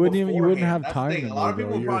even move. You wouldn't beforehand. have That's the time thing. to A lot of move,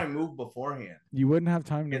 people though. would probably move beforehand. You wouldn't have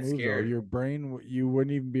time to Get move scared. though. Your brain, you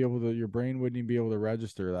wouldn't even be able to. Your brain wouldn't even be able to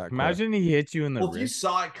register that. quick. imagine he hits you in the Well, if you wrist.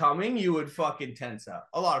 saw it coming, you would fucking tense up.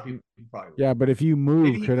 A lot of people probably would. Yeah, but if you move,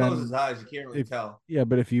 Maybe he could closes end, his eyes. You can't really if- tell. yeah,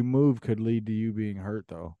 but if you move, could lead to you being hurt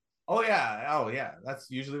though. Oh yeah. That's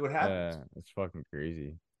usually what happens. Yeah, it's fucking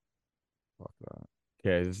crazy. Fuck that.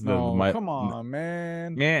 Okay, this is No, the come on,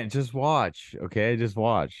 man. Man, just watch. Okay, just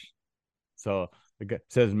watch. So the guy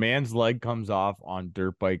says man's leg comes off on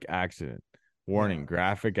dirt bike accident. Warning,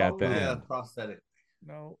 graphic at the Probably a end. prosthetic.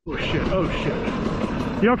 No. Oh shit, oh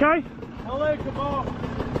shit. You okay? My leg, come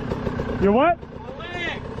on. You what?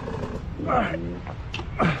 My leg.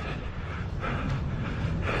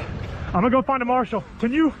 I'm gonna go find a marshal.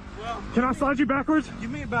 Can I slide you backwards? Give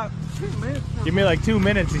me about 2 minutes. Give me like 2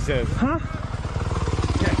 minutes, he says. Huh?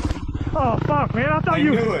 Oh, fuck, man. I thought I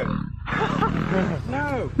you... knew it.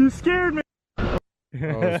 No. You scared me.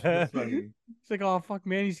 That's funny. It's like, oh fuck,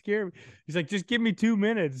 man, he scared me. He's like, just give me 2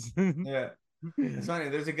 minutes. Yeah. It's funny.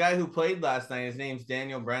 There's a guy who played last night. His name's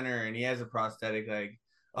Daniel Brenner, and he has a prosthetic leg.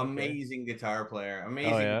 Amazing guitar player.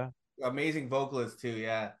 Amazing, Oh, yeah? amazing vocalist too.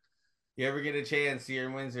 Yeah. You ever get a chance here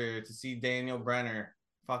in Windsor to see Daniel Brenner?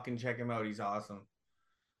 Fucking check him out. He's awesome.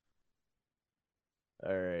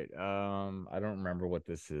 All right. I don't remember what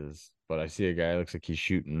this is, but I see a guy looks like he's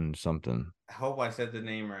shooting something. I hope I said the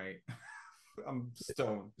name right. I'm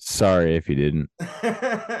stoned. Sorry if you didn't.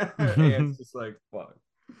 Yeah, it's just like fuck.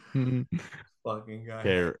 Fucking guy.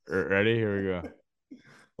 Okay, ready? Here we go.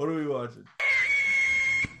 What are we watching?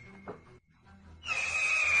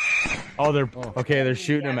 Oh, they're okay. They're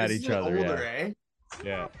shooting them at This each is other. older,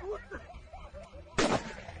 Yeah. eh? Yeah.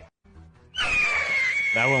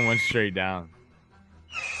 That one went straight down.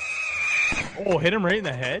 Oh, hit him right in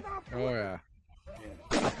the head. Oh yeah.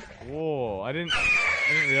 Whoa, I didn't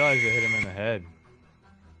realize it hit him in the head.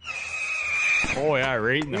 Oh yeah,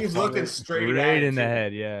 right in the He's looking straight right at it, in the too.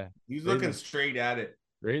 head. Yeah. He's Right in looking the- straight at it.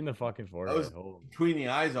 right in the fucking That forehead. was Holy- between the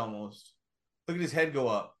eyes almost. Look at his head go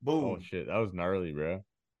up. Boom. Oh shit, that was gnarly, bro.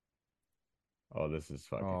 Oh, this is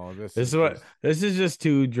fucking. Oh, This is what. This is just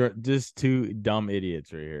two dumb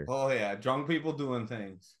idiots right here. Oh yeah, drunk people doing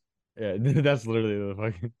things. Yeah, that's literally the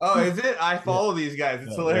fucking. Oh, is it? I follow these guys.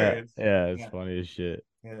 It's hilarious. Yeah, it's funny as shit.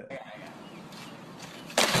 Yeah.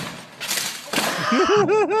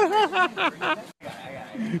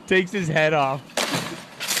 Takes his head off.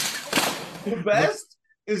 The best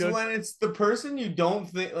is when it's the person you don't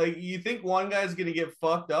think, like, you think one guy's gonna get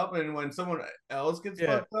fucked up, and when someone else gets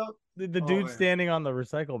fucked up. The Oh, dude man. standing on the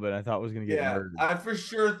recycle bin, I thought was gonna get Yeah, murdered. I for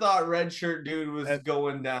sure thought red shirt dude was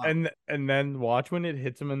going down. And then watch when it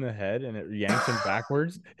hits him in the head and it yanks him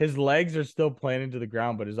backwards. His legs are still planted to the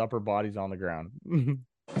ground, but his upper body's on the ground.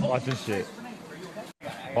 Watch this shit.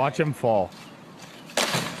 Watch him fall.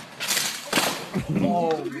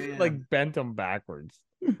 Oh man. Like bent him backwards.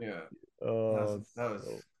 Yeah. Oh, that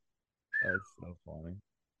was that's so funny.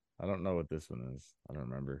 I don't know what this one is. I don't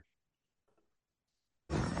remember.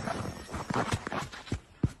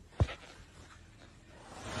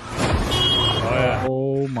 Oh yeah.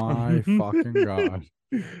 Oh my fucking god.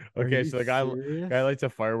 Okay, you so the guy serious? lights a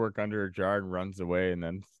firework under a jar and runs away, and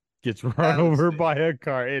then gets run over by a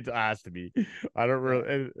car. It has to be. I don't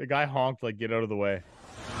really. The guy honked like, "Get out of the way!"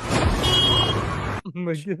 I'm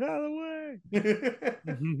like, get out of the way!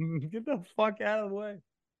 Get the fuck out of the way!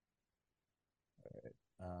 All right.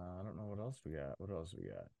 I don't know what else we got. What else we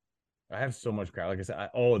got? I have so much crap. Like I said,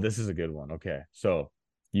 oh, this is a good one. Okay, so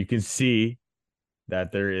you can see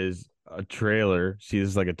that there is a trailer. See, this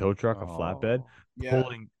is like a tow truck, a flatbed, yeah.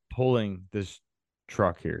 pulling this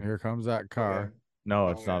truck here. Here comes that car. No,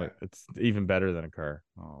 it's not. It's even better than a car.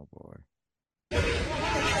 Oh boy.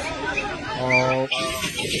 Oh.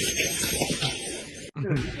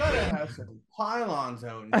 Dude, you gotta have some pylons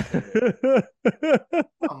out and shit.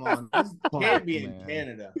 Come on, this can't be in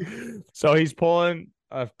Canada. So he's pulling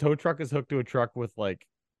a tow truck is hooked to a truck with like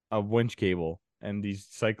a winch cable, and these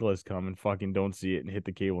cyclists come and fucking don't see it and hit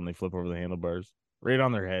the cable and they flip over the handlebars right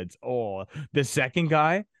on their heads. Oh, the second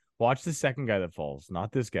guy, watch the second guy that falls,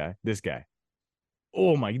 not this guy. This guy.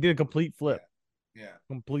 Oh my, he did a complete flip. Yeah.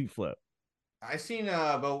 Complete flip. I seen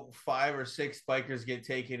about 5 or 6 bikers get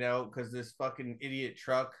taken out because this fucking idiot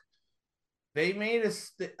truck. They made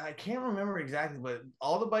us. I can't remember exactly, but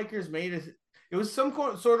all the bikers made us. It was some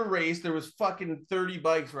sort of race. There was fucking 30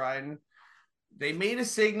 bikes riding. They made a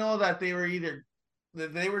signal that they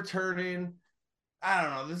were turning. I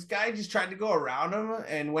don't know. This guy just tried to go around them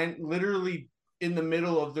and went literally in the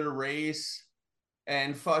middle of their race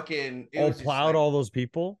and fucking. Plowed all those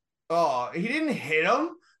people. Oh, he didn't hit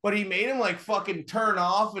him, but he made him like fucking turn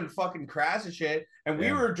off and fucking crash and shit. And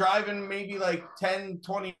we were driving maybe like 10,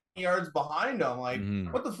 20 yards behind him. Like,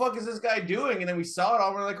 what the fuck is this guy doing? And then we saw it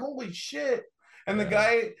all. We're like, holy shit. And the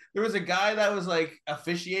guy, there was a guy that was like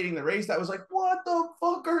officiating the race that was like, what the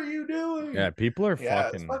fuck are you doing? Yeah, people are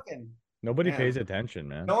it's fucking. Nobody pays attention,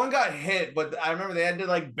 man. No one got hit, but I remember they had to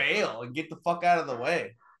like bail and get the fuck out of the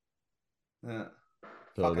way. Yeah.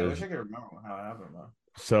 So fuck, I wish I could remember how it happened, though.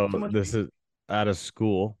 So this is at a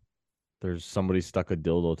school. There's somebody stuck a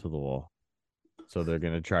dildo to the wall. So they're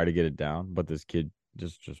gonna try to get it down, but this kid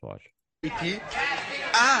just watch.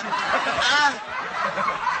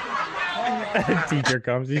 Teacher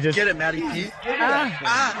comes. He just get it, Matty P.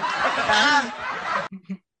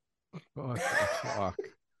 What the fuck?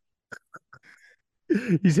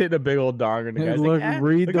 He's hitting a big old dong, and the Hey, guy's look, like,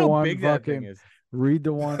 read look the how one big that thing fucking. is. Read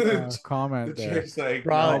the one comment The there. chick's like,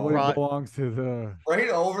 Probably no. belongs to the Right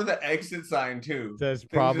over the exit sign too. Says Thing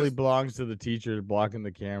probably just- belongs to the teacher blocking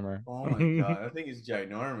the camera. Oh my god, that thing is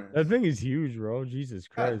ginormous. That thing is huge, bro. Jesus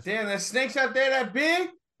God Christ. damn, that snake's out there that big?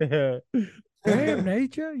 damn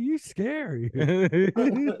nature, you scary.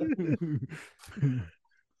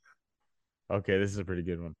 Okay, this is a pretty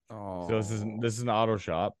good one. Oh. So this is an auto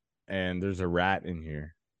shop, and there's a rat in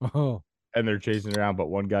here, Oh. and they're chasing around, but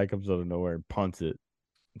one guy comes out of nowhere and punts it.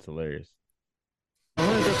 It's hilarious. Yeah,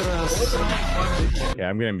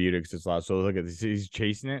 I'm gonna mute it because it's loud. So look at this. He's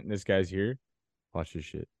chasing it, and this guy's here. Watch this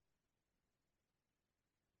shit.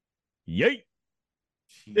 Yay!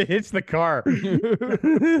 It hits the car.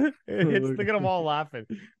 It hits. Look at them all laughing.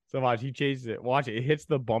 So watch. He chases it. Watch it. It hits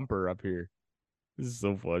the bumper up here. This is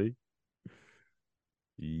so funny.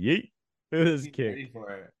 Yeet! Look at this He's kick. ready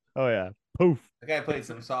for it. Oh yeah. Poof. That guy played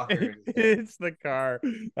some soccer. It's the car.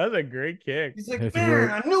 That's a great kick. He's like,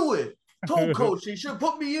 man, I knew it. Told coach they should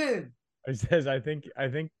put me in. He says, I think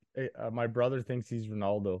my brother thinks he's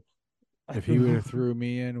Ronaldo. If he would have threw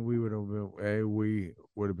me in, we would have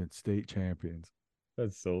been state champions.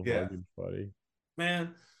 That's so fucking funny.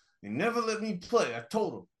 Man, they never let me play. I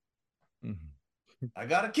told him. I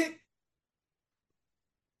got a kick.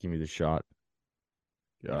 Give me the shot.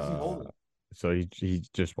 What's he holding? So he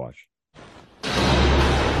just watch.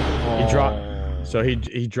 He dropped. So he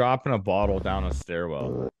dropping a bottle down a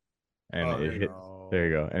stairwell, and it hit. There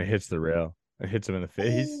you go, and it hits the rail. It hits him in the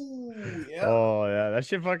face. Ooh, yeah. Oh yeah, that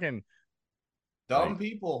shit fucking Dumb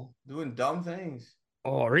people doing dumb things.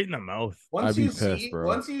 Oh, right in the mouth. Once you see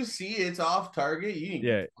it's off target, you need to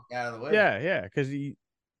get the fuck out of the way. Yeah, because he.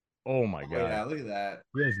 Oh my god! Yeah, look at that.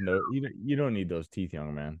 He has no. You don't need those teeth,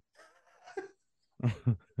 young man.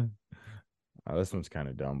 This one's kind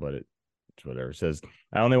of dumb, but it's whatever. It says,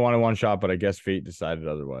 I only wanted one shot, but I guess fate decided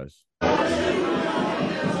otherwise.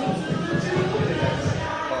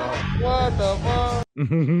 What the fuck?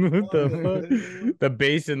 What the fuck? The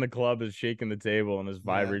bass in the club is shaking the table and this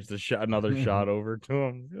vibrates the shot, another shot over to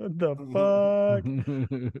him. What the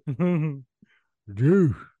fuck?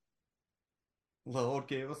 Dude. Lord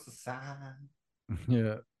gave us a sign.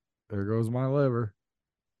 Yeah. There goes my liver.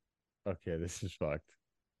 Okay, this is fucked.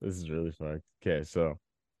 This is really fucked. Okay, so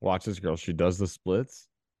watch this girl. She does the splits,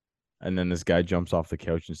 and then this guy jumps off the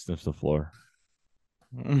couch and sniffs the floor.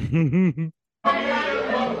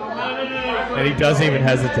 And he doesn't even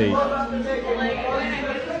hesitate. I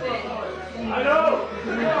know.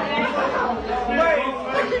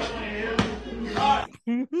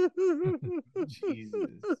 Jesus.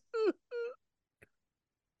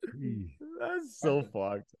 That's so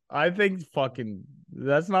fucked. I think fucking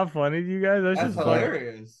that's not funny to you guys. That's just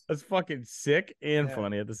hilarious. Funny. That's fucking sick and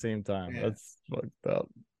funny at the same time. Yeah. That's fucked up.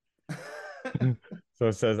 So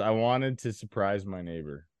it says, I wanted to surprise my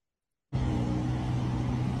neighbor.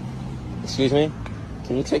 Excuse me?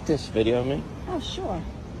 Can you take this video of me? Oh, sure.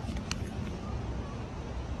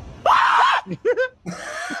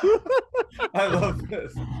 I love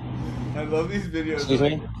this. I love these videos. Excuse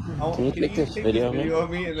me? Can you take this video of me? Of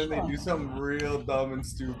me? And then they do something real dumb and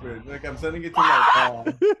stupid. Like I'm sending it to my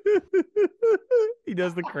mom. He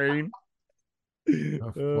does the crane.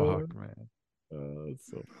 Oh, fuck, man. Oh, that's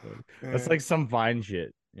so funny. That's like some Vine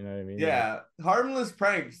shit. You know what I mean? Yeah, harmless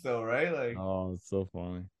pranks though, right? Like, oh, it's so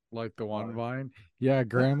funny. Like the one Vine. Yeah,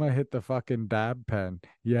 grandma hit the fucking dab pen.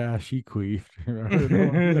 Yeah, she queefed.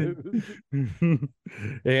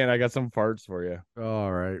 Hey, and I got some farts for you.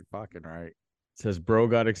 All right, fucking right. It says, bro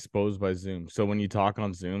got exposed by Zoom. So when you talk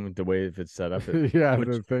on Zoom, the way if it's set up, it yeah,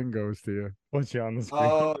 the thing goes to you. puts you on the screen.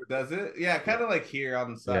 oh, does it? Yeah, kind of like here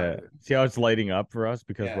on the Yeah. side. See how it's lighting up for us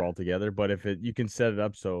because Yeah. we're all together. But if you can set it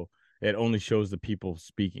up so it only shows the people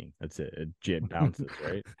speaking. That's it. It bounces,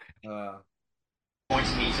 right? Going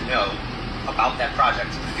to need to know about that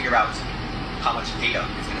project to figure out how much data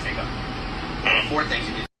it's going to take up. 4 things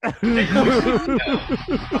you need that you're going to need to know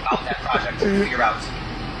about that project to figure out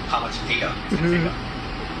how much data it's going to take up.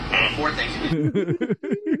 4 things you need.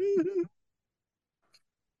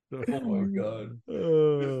 Oh my god. This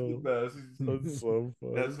is the best. That's so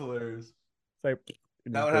funny. That's hilarious. It's like,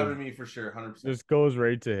 That would happen to me for sure, 100%. Just goes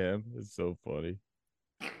right to him. It's so funny.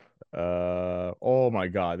 Oh my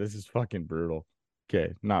god, this is fucking brutal.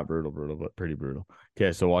 Okay, not brutal, but pretty brutal.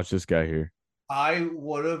 Okay, so watch this guy here. I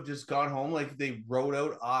would have just gone home like they wrote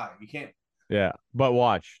out I. You can't. Yeah, but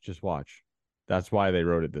just watch. That's why they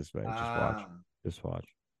wrote it this way. Just watch.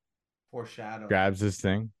 Foreshadow. Grabs this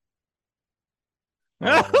thing.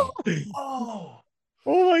 Oh.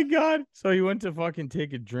 Oh my god. So he went to fucking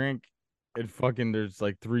take a drink and fucking there's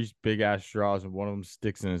like 3 big ass straws and one of them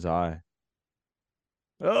sticks in his eye.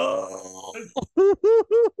 Oh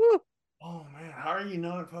Oh man, how are you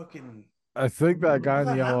not fucking? I think that guy in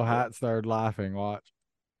the What yellow happened? hat started laughing. Watch.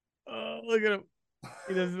 Look at him.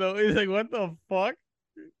 He doesn't know. He's like, what the fuck?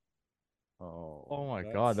 Oh my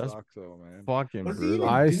that God, that's sucks though, man. fucking What's he brutal.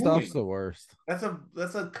 even Eye doing? stuff's the worst. That's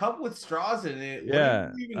a cup with straws in it. What are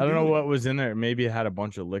Yeah, you even I don't know doing? what was in there. Maybe it had a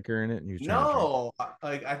bunch of liquor in it, and he was trying to drink. No,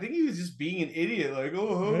 like I think he was just being an idiot. Like,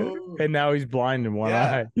 oh, And now he's blind in one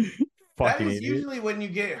yeah. eye. That Fucking is idiot. usually when you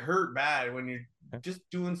get hurt bad, when you're just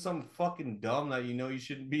doing something fucking dumb that you know you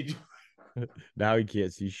shouldn't be doing. Now he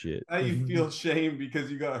can't see shit. Now you feel shame because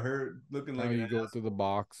you got hurt looking Now like an you go to the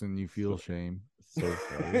box and you feel shame. So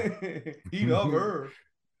funny. He love her.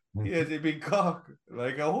 He has a big cock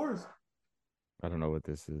like a horse. I don't know what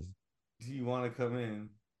this is. Do you want to come in?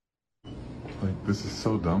 Like, this is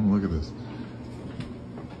so dumb. Look at this.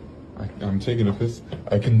 I'm taking a piss.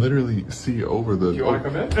 I can literally see over the. You want to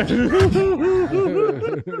come in?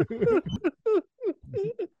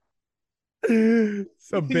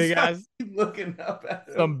 Some big ass looking up at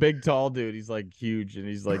him. Some big tall dude. He's like huge, and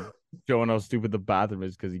he's like showing how stupid the bathroom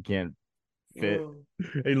is because he can't fit.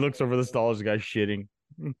 He looks over the stalls. The guy's shitting.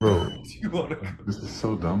 Bro, this is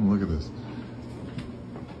so dumb. Look at this.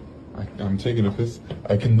 I'm taking a piss.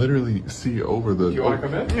 I can literally see over the. You want to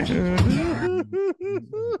come in?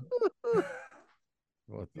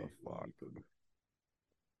 What the fuck?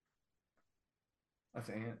 That's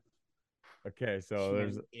an ant. Okay, so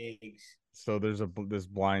there's eggs. So there's this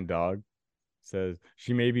blind dog. Says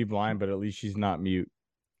she may be blind, but at least she's not mute.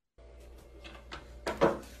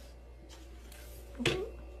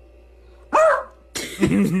 She's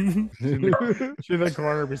in the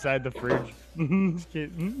corner beside the fridge.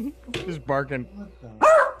 Just barking.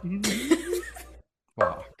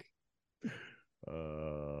 Fuck.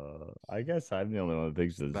 I guess I'm the only one that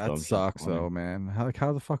thinks this. That sucks though, man.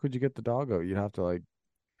 How the fuck would you get the dog out? You'd have to like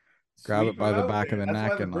grab it by the back of the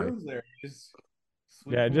neck and like.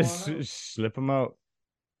 Just slip him out.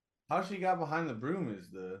 How she got behind the broom is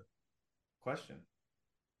the question.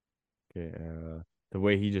 Okay, the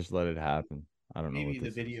way he just let it happen. I don't know. Maybe what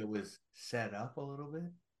the video was set up a little bit.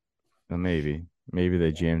 Maybe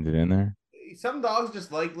they jammed it in there. Some dogs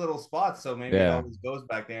just like little spots, so maybe it Yeah. always goes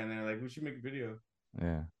back there, and they're like, "We should make a video."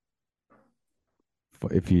 Yeah. You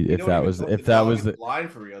If don't that even was know if the that dog was is the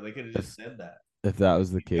blind for real, they could have just said that. if that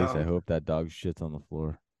was the case, I Dumb. hope that dog shits on the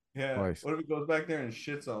floor. Yeah. Twice. What if it goes back there and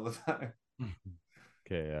shits all the time?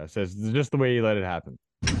 Okay, yeah. It says just the way you let it happen.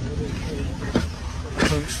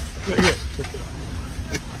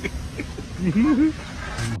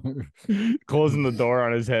 Closing the door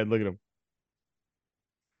on his head. Look at him.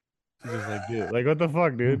 He's just like, dude, like what the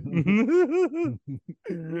fuck, dude?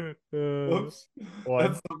 Whoops. One,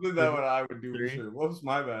 That's something that what I would do for three. sure. Whoops,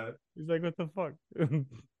 my bad. He's like, what the fuck?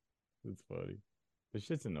 That's funny. This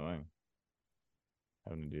shit's annoying.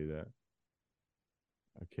 Having to do that.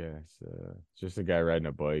 Okay, so it's just a guy riding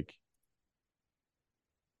a bike.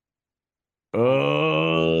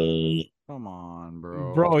 Oh, Come on,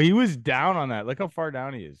 bro. bro, he was down on that. Look how far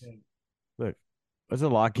down he is. Look, that's a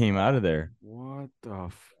lot came out of there. What the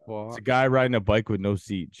It's fuck? a guy riding a bike with no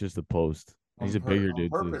seat, just a post. He's a bigger on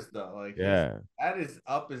dude purpose, too. though. Like, Yeah, that is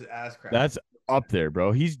up his ass crack. that's up there,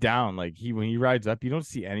 bro. He's down. Like when he rides up, you don't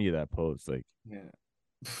see any of that post. Like, yeah.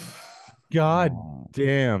 god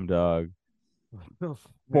damn, dog. What the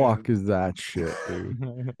fuck is that shit,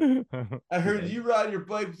 dude? I heard you ride your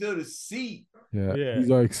bike without a seat. Yeah. Yeah. He's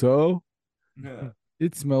like, so Yeah.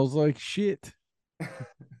 it smells like shit.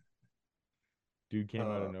 Dude came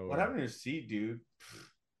out of nowhere. What happened to your seat, dude?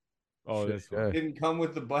 Oh, Shit, this yeah. one. Didn't come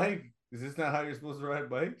with the bike. Is this not how you're supposed to ride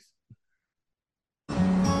bikes?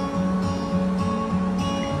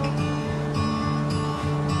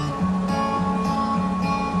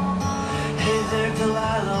 Hey there,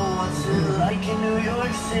 Delilah, what's it like in New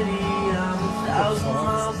York City? I'm 1,000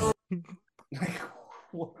 miles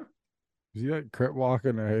Is he like crip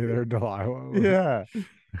walking? Hey there, Delilah. Yeah.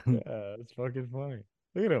 Yeah, it's fucking funny.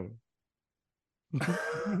 Look at him.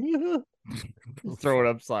 He's throwing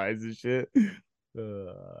up signs and shit. I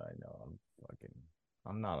know.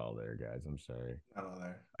 I'm not all there, guys. I'm sorry. Not all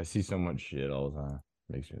there. I see so much shit all the time.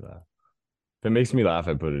 Makes me laugh. If it makes me laugh,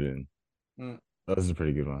 I put it in. Mm. Oh, this is a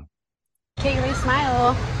pretty good one. Kaylee,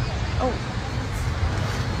 smile. Oh.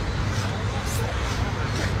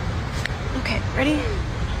 Okay, ready?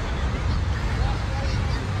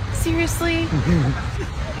 Seriously?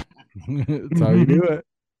 That's how you do it.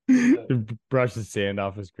 Brush the sand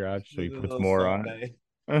off his crotch so he This is a puts little more on Sunday.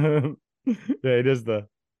 it. Yeah, it is the.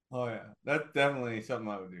 Oh yeah, that's definitely something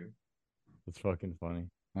I would do. It's fucking funny.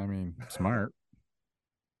 I mean, smart.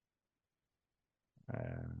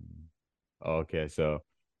 Okay, so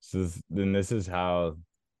This is how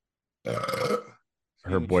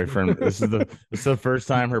her boyfriend. This is the first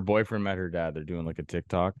time her boyfriend met her dad. They're doing like a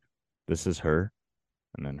TikTok. This is her,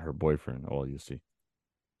 and then her boyfriend. Oh, you'll see.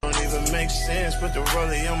 Don't even make sense. Put the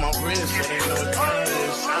rollie on my wrist, so they know what time it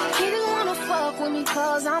is. He didn't wanna fuck with me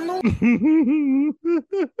cause I'm the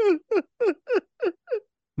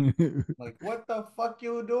Like, what the fuck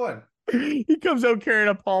you doing? He comes out carrying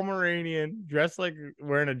a Pomeranian, dressed like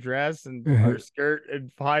wearing a dress and or skirt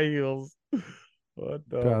and high heels. What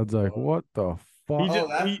the Dad's like, what the fuck?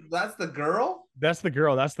 That's the girl? That's the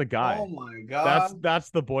girl. That's the guy. Oh my god. That's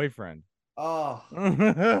the boyfriend. Oh.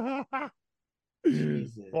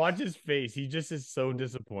 Jesus. Watch his face. He just is so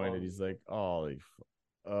disappointed. He's like, oh,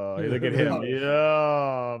 look at him.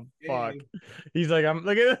 Yeah, fuck. He's like,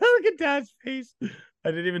 look at Dad's face. I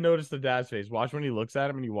didn't even notice the dad's face. Watch when he looks at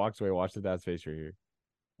him and he walks away. Watch the dad's face right here.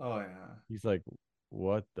 Oh yeah. He's like,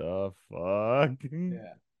 what the fuck?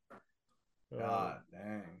 Yeah. God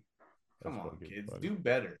dang. Come on, kids. Funny. Do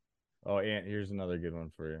better. Oh, and here's another good one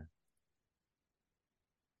for you.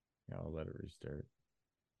 Yeah, I'll let it restart.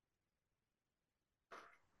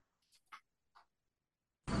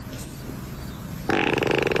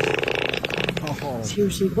 Oh.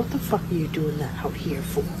 Seriously, what the fuck are you doing that out here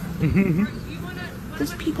for?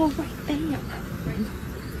 There's people right there.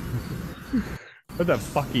 What the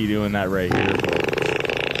fuck are you doing that right here for?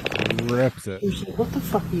 Rips it. Seriously, what the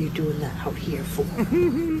fuck are you doing that out here for?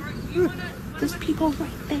 There's people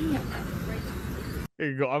right there.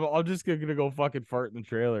 Here you go. I'm just gonna go fucking fart in the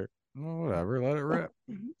trailer. Oh, whatever, let it rip.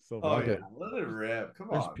 So let it rip. Come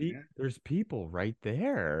on, man. There's people right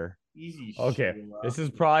there. Easy. Okay, this is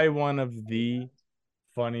probably one of the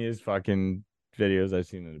funniest fucking videos I've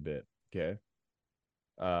seen in a bit. Okay,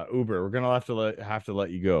 Uber, we're gonna have to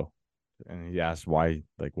let you go. And he asked why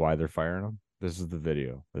they're firing him. This is the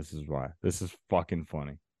video. This is why. This is fucking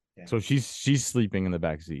funny. Okay. So she's sleeping in the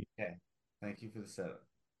back seat. Okay, thank you for the setup.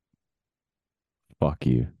 Fuck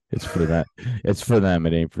you. It's for that. It's for them.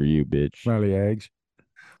 It ain't for you, bitch. Smelly eggs.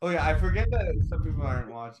 Oh yeah, I forget that some people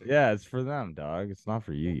aren't watching. Yeah, it's for them, dog. It's not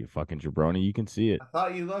for you, you fucking jabroni. You can see it. I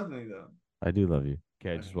thought you loved me though. I do love you.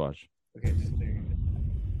 Okay, just watch. Okay, just there.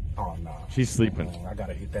 Oh no. She's sleeping. Oh, I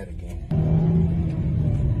gotta hit that again.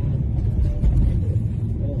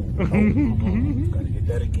 Gotta hit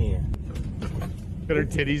that again. Got her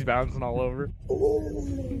titties bouncing all over.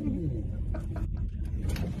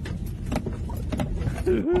 You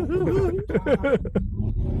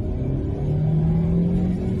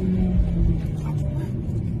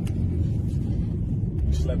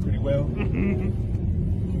slept pretty well.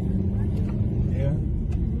 Yeah.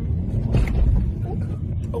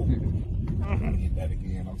 Oh, I gotta hit that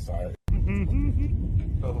again. I'm sorry.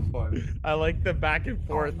 So funny. I like the back and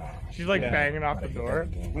forth. She's like banging off the door.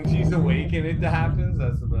 When she's awake and it happens,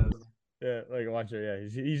 that's the best. Yeah, like watch her. Yeah,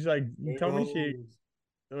 he's like, tell me she.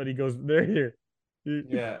 When he goes there, here.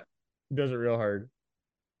 Yeah, he does it real hard.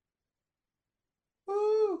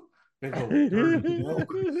 Woo! Big old dirty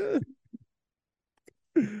milk.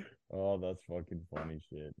 Oh, that's fucking funny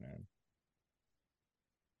shit, man.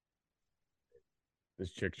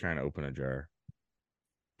 This chick's trying to open a jar.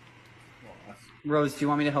 Rose, do you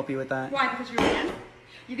want me to help you with that? Why? Because you're a man?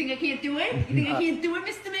 You think I can't do it? You think I can't do it,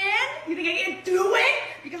 Mr. Man? You think I can't do it?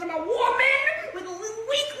 Because I'm a woman with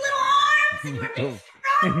weak little arms and you're a big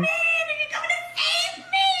strong man and you're coming to save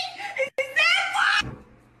me? Is that what?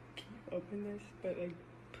 Open this, but like,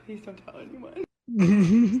 please don't tell anyone.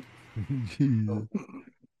 Jesus.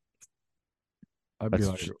 I'd be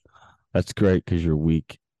like, that's great because you're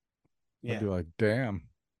weak. Yeah. I'd be like, damn.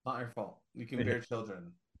 Not your fault. You can bear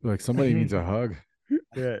children. Like somebody needs a hug.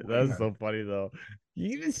 Yeah, that's so funny though.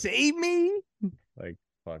 You gonna save me? Like,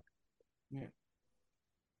 fuck. Yeah.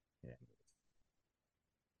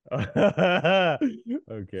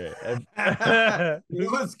 Okay. It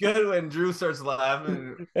was good when Drew starts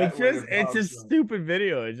laughing. It's a stupid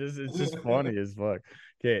video. It's just funny as fuck.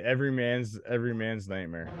 Okay, every man's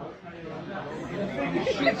nightmare.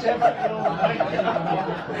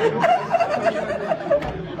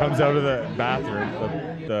 Comes out of the bathroom,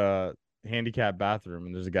 the handicap bathroom,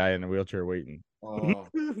 and there's a guy in a wheelchair waiting. Oh.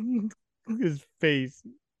 His face.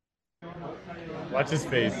 Watch his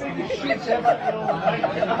face.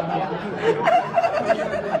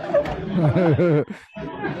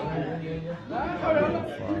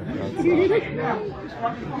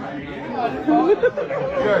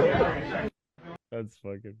 That's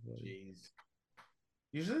fucking funny. Jeez.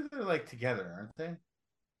 Usually they're like together, aren't they?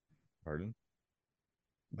 Pardon?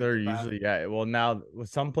 They're usually well now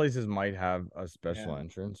some places might have a special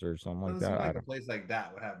entrance or something like Doesn't that. seem I like a don't. place like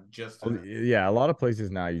that would have just. Yeah, a lot of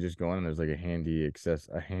places now you just go in and there's like a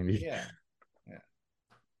Yeah.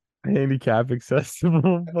 handicap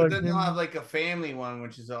accessible. But then they'll fucking- have like a family one,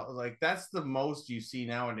 which is like that's the most you see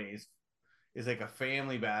nowadays. Is like a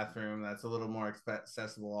family bathroom that's a little more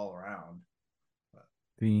accessible all around.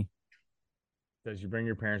 The Because you bring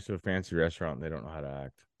your parents to a fancy restaurant and they don't know how to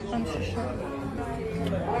act.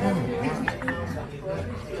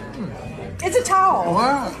 It's a towel.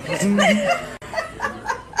 Wow.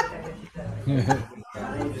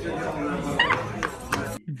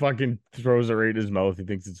 He fucking throws it right in his mouth. He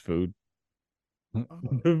thinks it's food.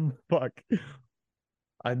 Fuck.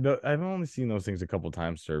 I know. I've only seen those things a couple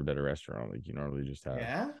times served at a restaurant, like you normally just have.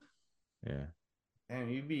 Yeah. Yeah. And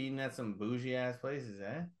you'd be eating at some bougie ass places,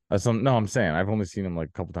 eh? No, I'm saying I've only seen them like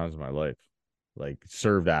a couple times in my life, like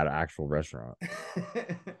served at an actual restaurant.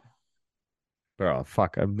 Bro,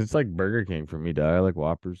 fuck, it's like Burger King for me, dog. I like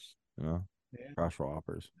Whoppers, you know. Yeah. Crush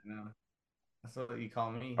Whoppers. I know. That's what you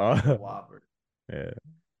call me. Oh. Whopper. Yeah,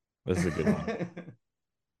 this is a good one.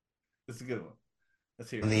 This is a good one. Let's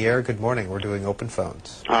hear it. On the air, good morning. We're doing open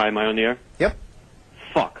phones. Hi, am I on the air? Yep.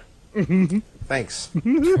 Fuck. Thanks.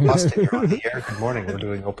 Austin, you're on the air. Good morning. We're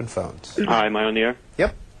doing open phones. Hi, am I on the air?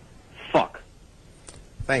 Yep. Fuck.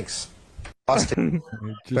 Thanks. Austin.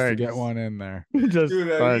 Just to get one in there. Just Dude,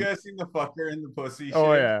 have you guys seen the fucker in the pussy?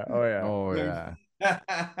 Oh shit? yeah, oh yeah, Oh yeah.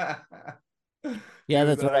 Yeah, Dude,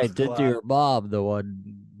 that's what that I was did to your mom. The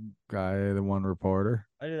one Guy, the one reporter.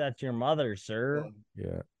 I did that to your mother, sir.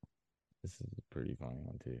 Yeah. This is a pretty funny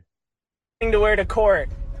one too. Thing to wear to court.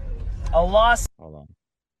 A loss. Hold on.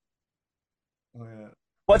 Oh, yeah.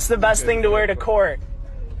 What's the best thing to wear to court?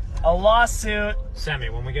 A lawsuit. Sammy,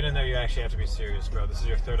 when we get in there, you actually have to be serious, bro. This is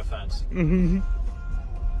your third offense.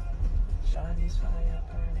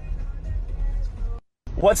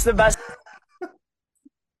 What's the best?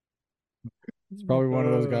 It's probably one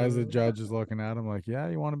of those guys the judge is looking at him like, yeah,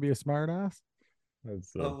 you want to be a smart ass?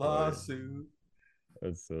 That's A so lawsuit.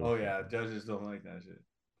 That's so. Oh yeah, judges don't like that shit.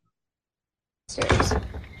 Stairs.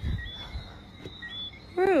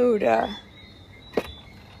 Rude.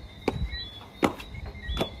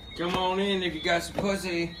 Come on in if you got some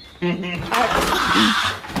pussy.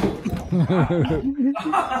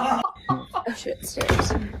 Oh shit,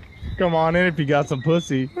 stairs. Come on in if you got some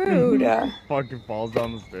pussy. Rude. Fucking falls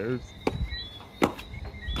down the stairs.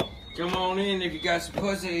 Come on in if you got some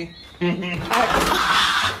pussy.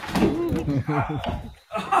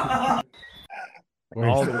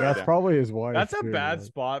 Wait, so that's probably his wife. That's a too, bad like-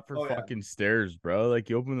 spot for Oh, yeah. fucking stairs, bro. Like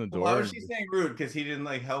you open the door. Why was and she just- saying rude? Because he didn't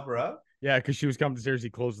like help her up? Yeah, because she was coming to stairs. He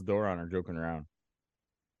closed the door on her, joking around.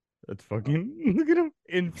 That's fucking. Look at him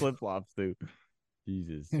in flip flops, dude.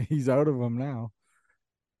 Jesus. He's out of them now.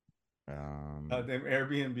 Them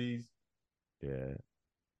Airbnbs. Yeah.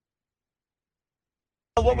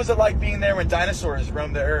 What was it like being there when dinosaurs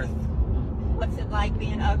roamed the earth? What's it like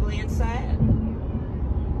being ugly and sad?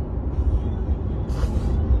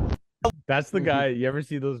 That's the guy. You ever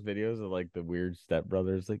see those videos of like the weird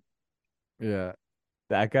stepbrothers? Like, yeah,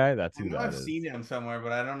 that guy. That's I who know that I've is. seen him somewhere,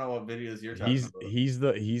 but I don't know what videos you're talking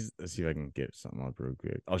about. He's. Let's see if I can get something up real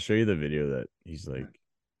quick. I'll show you the video that he's like.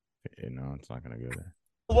 No, it's not gonna go there.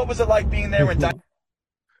 What was it like being there when dinosaurs?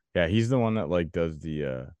 Yeah, he's the one that like does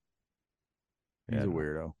the. He's yeah, a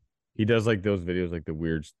weirdo. He does like those videos, like the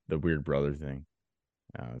weird brother thing.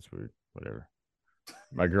 No, that's weird. Whatever.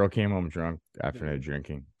 My girl came home drunk after night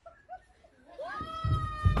drinking.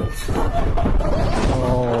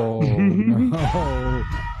 Oh no!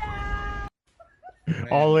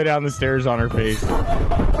 All the way down the stairs on her face.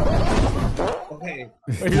 Okay.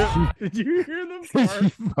 Did you hear them fart?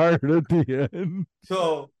 Farted at the end.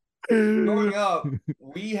 So growing up,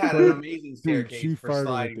 we had an amazing staircase she for farted at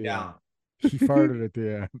sliding the down. She farted at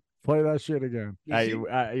the end. Play that shit again.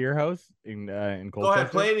 At your house in Colchester? Go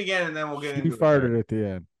ahead, play it again, and then we'll get She into farted at the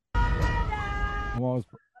end. I'm always.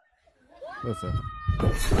 Listen.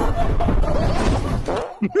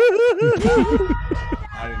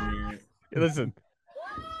 I didn't hear it. Hey, listen.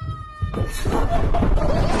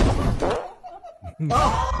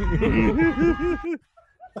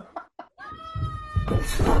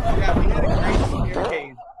 Yeah, we had a great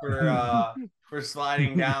staircase for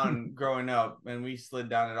sliding down growing up, and we slid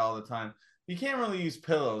down it all the time. You can't really use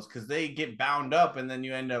pillows because they get bound up, and then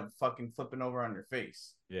you end up fucking flipping over on your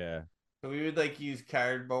face. Yeah. So we would like use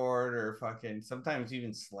cardboard or fucking sometimes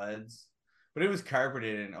even sleds, but it was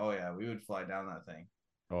carpeted, and oh yeah, we would fly down that thing.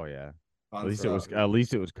 Oh yeah. Fun At least stuff.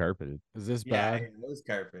 it was carpeted. Is this Yeah, bad? it was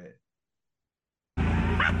carpet.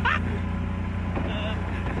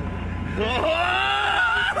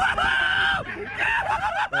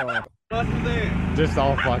 Nothing there. Just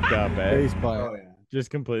all fucked up, eh? Face plant. Oh yeah. Just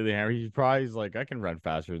completely hammered. He's like, I can run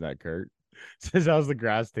faster than that, Kurt. Says, how's the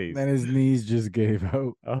grass taste? Then his knees just gave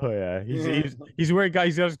out. Oh yeah, he's wearing guys.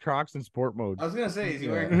 He's got his Crocs in sport mode. I was gonna say, is he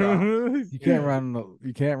Yeah. wearing Crocs? You can't run.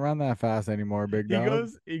 You can't run that fast anymore, big dog.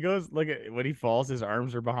 He goes. Look at when he falls. His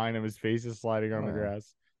arms are behind him. His face is sliding on the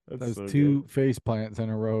grass. That's There's so two good. face plants in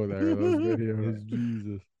a row there. Those videos,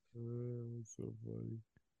 Jesus. That's so funny.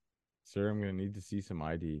 Sir, I'm gonna need to see some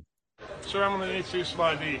ID. Sir, I'm gonna need to see some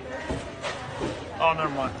ID. Oh, never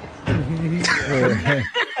mind.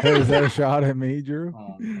 Hey, is that a shot at me, Drew?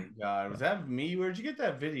 Oh my god, was that me? Where'd you get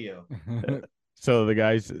that video? So the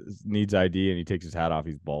guy needs ID and he takes his hat off.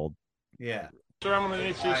 He's bald. Yeah. Sir, I'm gonna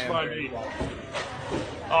need to see some ID.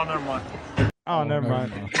 Oh, never mind. Oh, never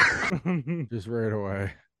mind. Just right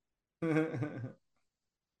away. All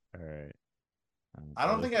right. I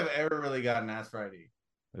don't think I've ever really gotten asked for ID.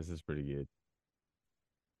 This is pretty good.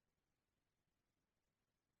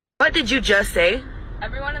 What did you just say?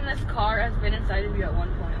 Everyone in this car has been inside of you at one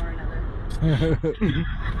point or another.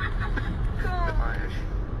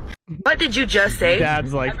 What did you just say?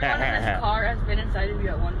 Dad's like, everyone in this car has been inside of you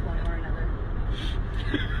at one point or another.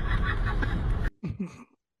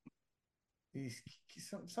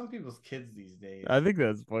 Some people's kids these days. I think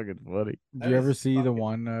that's fucking funny. Did you ever see the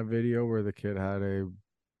one video where the kid had a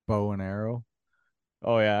bow and arrow?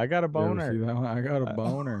 Oh yeah, I got a You ever boner. see that one? I got a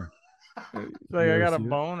boner. Like, You I ever got a see that?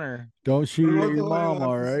 boner. Don't shoot What at your about the one mom, who all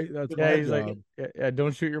wants to right? see That's the my He's job. like, yeah,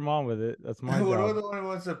 don't shoot your mom with it. That's my What about job. the one who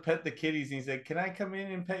wants to pet the kitties and he's like, "Can I come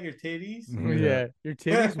in and pet your titties?" Yeah, your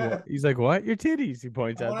titties. What? He's like, what? Your titties. He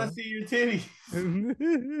points I at want them. to see your titties.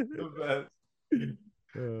 The best.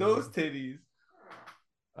 Those titties.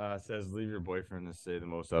 Says leave your boyfriend to say the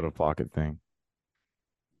most out of pocket thing.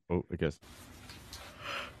 Oh, I guess.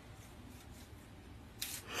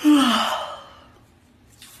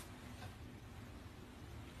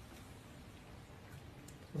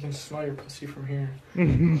 I can smell your pussy from here.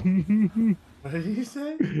 What did you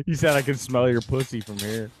say? He said I can smell your pussy from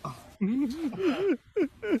here.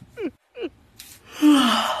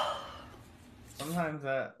 Sometimes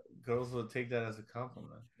that girls will take that as a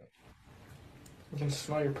compliment. I can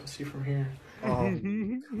smell your pussy from here.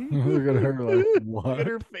 Look at her like, what? Look at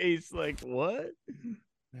her face like, what?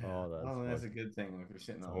 Oh, That's a good thing if you're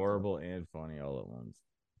sitting on horrible and funny all at once.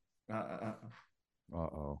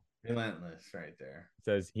 Uh-oh. Relentless right there. It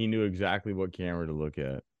says he knew exactly what camera to look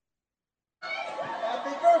at.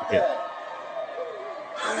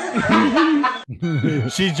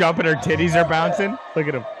 She's jumping, her titties are bouncing. Look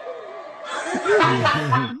at him.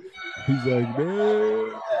 He's like,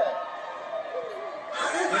 no.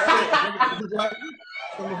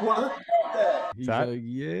 He's That? like,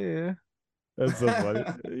 yeah. That's so funny.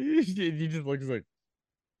 He just looks like.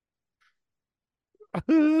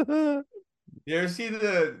 You ever see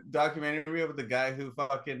the documentary of the guy who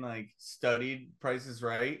fucking like studied Price is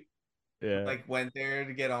Right? Yeah. Like went there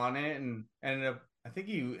to get on it and ended up. I think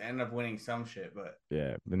he ended up winning some shit, but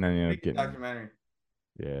Yeah, and then you end up getting. documentary.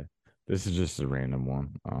 Yeah, this is just a random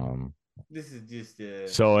one. This is just a.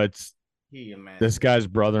 So it's man. this guy's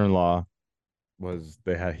brother-in-law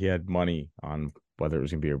he had money on whether it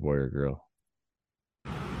was gonna be a boy or a girl.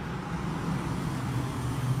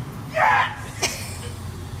 Yes!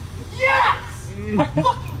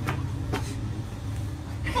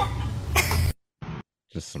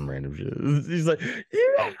 Just some random shit. He's like,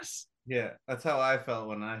 yes. Yeah, that's how I felt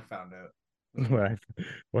when I found out.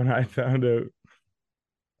 when I found out.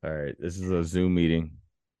 All right, this is a Zoom meeting.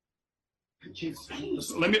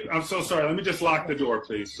 I'm so sorry. Let me just lock the door,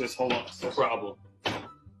 please. Just hold on. No problem.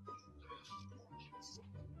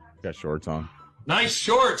 Got shorts on. Nice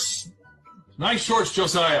shorts. Nice shorts,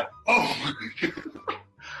 Josiah. Oh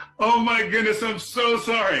my goodness, I'm so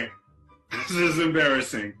sorry. This is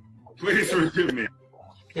embarrassing. Please forgive me.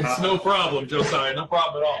 It's no problem, Josiah. No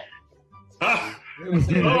problem at all.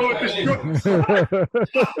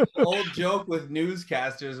 Old joke with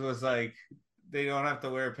newscasters was like they don't have to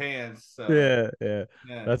wear pants. So. Yeah.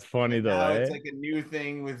 That's funny though. Now Eh? it's like a new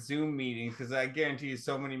thing with Zoom meetings because I guarantee you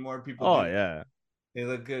so many more people. Oh yeah. They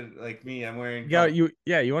look good like me. I'm wearing. Yeah, you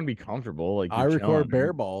want to be comfortable. Like I you're record chilling.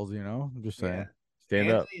 bear balls, you know. I'm just saying. Yeah. Stand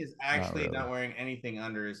Anthony up. is actually really. not wearing anything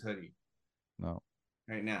under his hoodie No.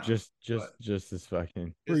 right now. Just this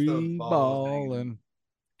fucking Just those Free balls hanging. balling.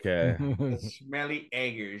 okay. The smelly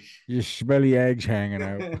eggers. Your smelly eggs hanging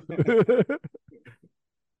out.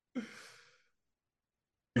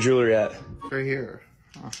 Jewelry at? Right here.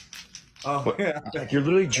 Oh, yeah. You're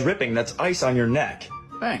literally dripping. That's ice on your neck.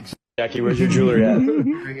 Thanks. Jackie, where's your jewelry at?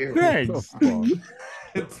 Right here. Thanks.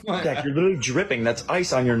 It's fine. Jack, you're literally dripping. That's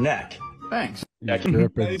ice on your neck. Thanks. He's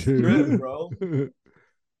dripping Nice too. drip, bro.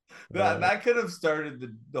 That could have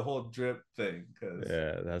started the whole drip thing because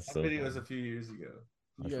that's that so video was funny. a few years ago.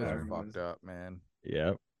 You guys are fucked up, man.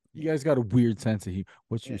 Yep. You guys got a weird sense of humor.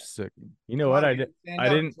 What's your sick? You know Come what? on, I dude, did. stand I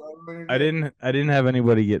up, didn't. show everyone you're I good. didn't. I didn't have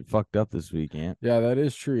anybody get fucked up this weekend. Yeah, that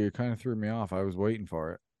is true. It kind of threw me off. I was waiting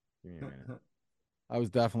for it. Give me a minute. I was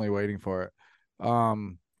definitely waiting for it.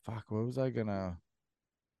 Fuck, what was I gonna?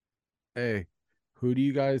 Hey, who do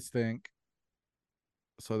you guys think?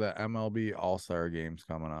 So that MLB All-Star game's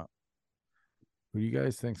coming up. Who do you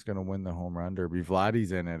guys think's gonna win the home run derby?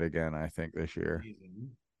 Vladdy's in it again, I think, this year.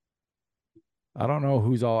 I don't know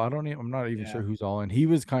who's all. I'm not even sure who's all in. He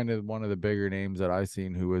was kind of one of the bigger names that I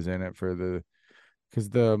seen who was in it for the, because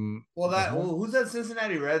who's that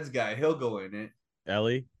Cincinnati Reds guy? He'll go in it.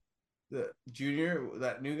 Ellie, The junior,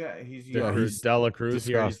 that new guy. He's Dela Cruz.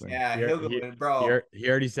 He already. disgusting. Yeah, he'll go in, bro. He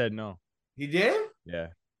already said no. He did? Yeah.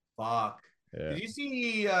 Fuck. Yeah. Did you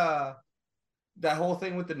see that whole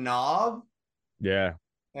thing with the knob? Yeah.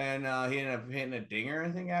 And he ended up hitting a dinger,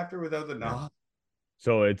 I think, after without the knob.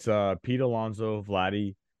 So it's Pete Alonso,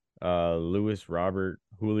 Vladdy, Luis Robert,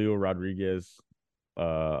 Julio Rodriguez,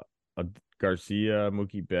 Garcia,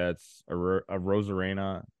 Mookie Betts, a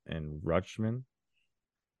Rosarena, and Rutschman.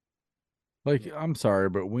 Like, I'm sorry,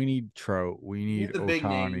 but we need Trout. We need the big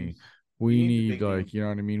Ohtani. names. We You need the need big like, names. you know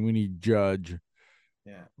what I mean? We need Judge.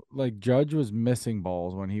 Yeah. Like Judge was missing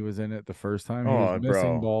balls when he was in it the first time. He was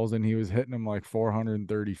missing balls and he was hitting them like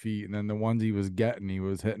 430 feet. And then the ones he was getting, he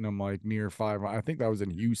was hitting them like near 5. I think that was in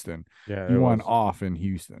Houston. Yeah, he went off in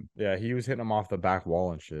Houston. Yeah, he was hitting them off the back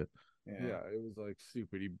wall and shit. Yeah, it was like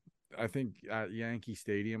stupid. I think at Yankee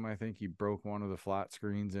Stadium, I think he broke one of the flat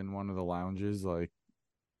screens in one of the lounges. Like,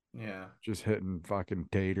 yeah, just hitting fucking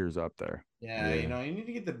taters up there. Yeah, you know, you need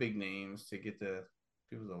to get the big names to get the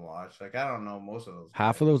people to watch. Like, I don't know most of those.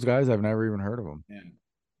 Half of those guys, I've never even heard of them. Yeah.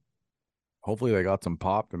 Hopefully, they got some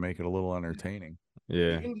pop to make it a little entertaining.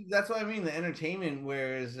 Yeah, that's what I mean. The entertainment.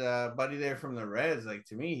 Whereas Buddy there from the Reds, like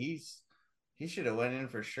to me, he should have went in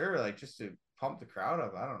for sure, like just to pump the crowd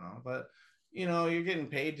up. I don't know, but you know, you're getting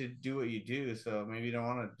paid to do what you do, so maybe you don't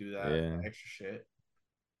want to do that extra shit.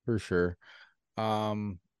 For sure.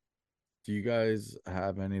 Do you guys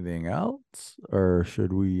have anything else, or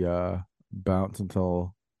should we bounce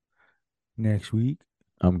until next week?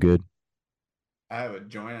 I'm good. I have a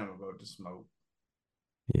joint I'm about to smoke.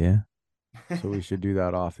 Yeah. So we should do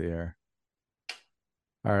that off the air.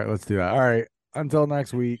 All right, let's do that. All right. Until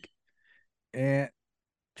next week. Aunt,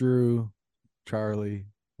 Drew, Charlie,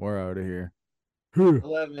 we're out of here.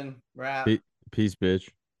 11 wrap. Peace, bitch.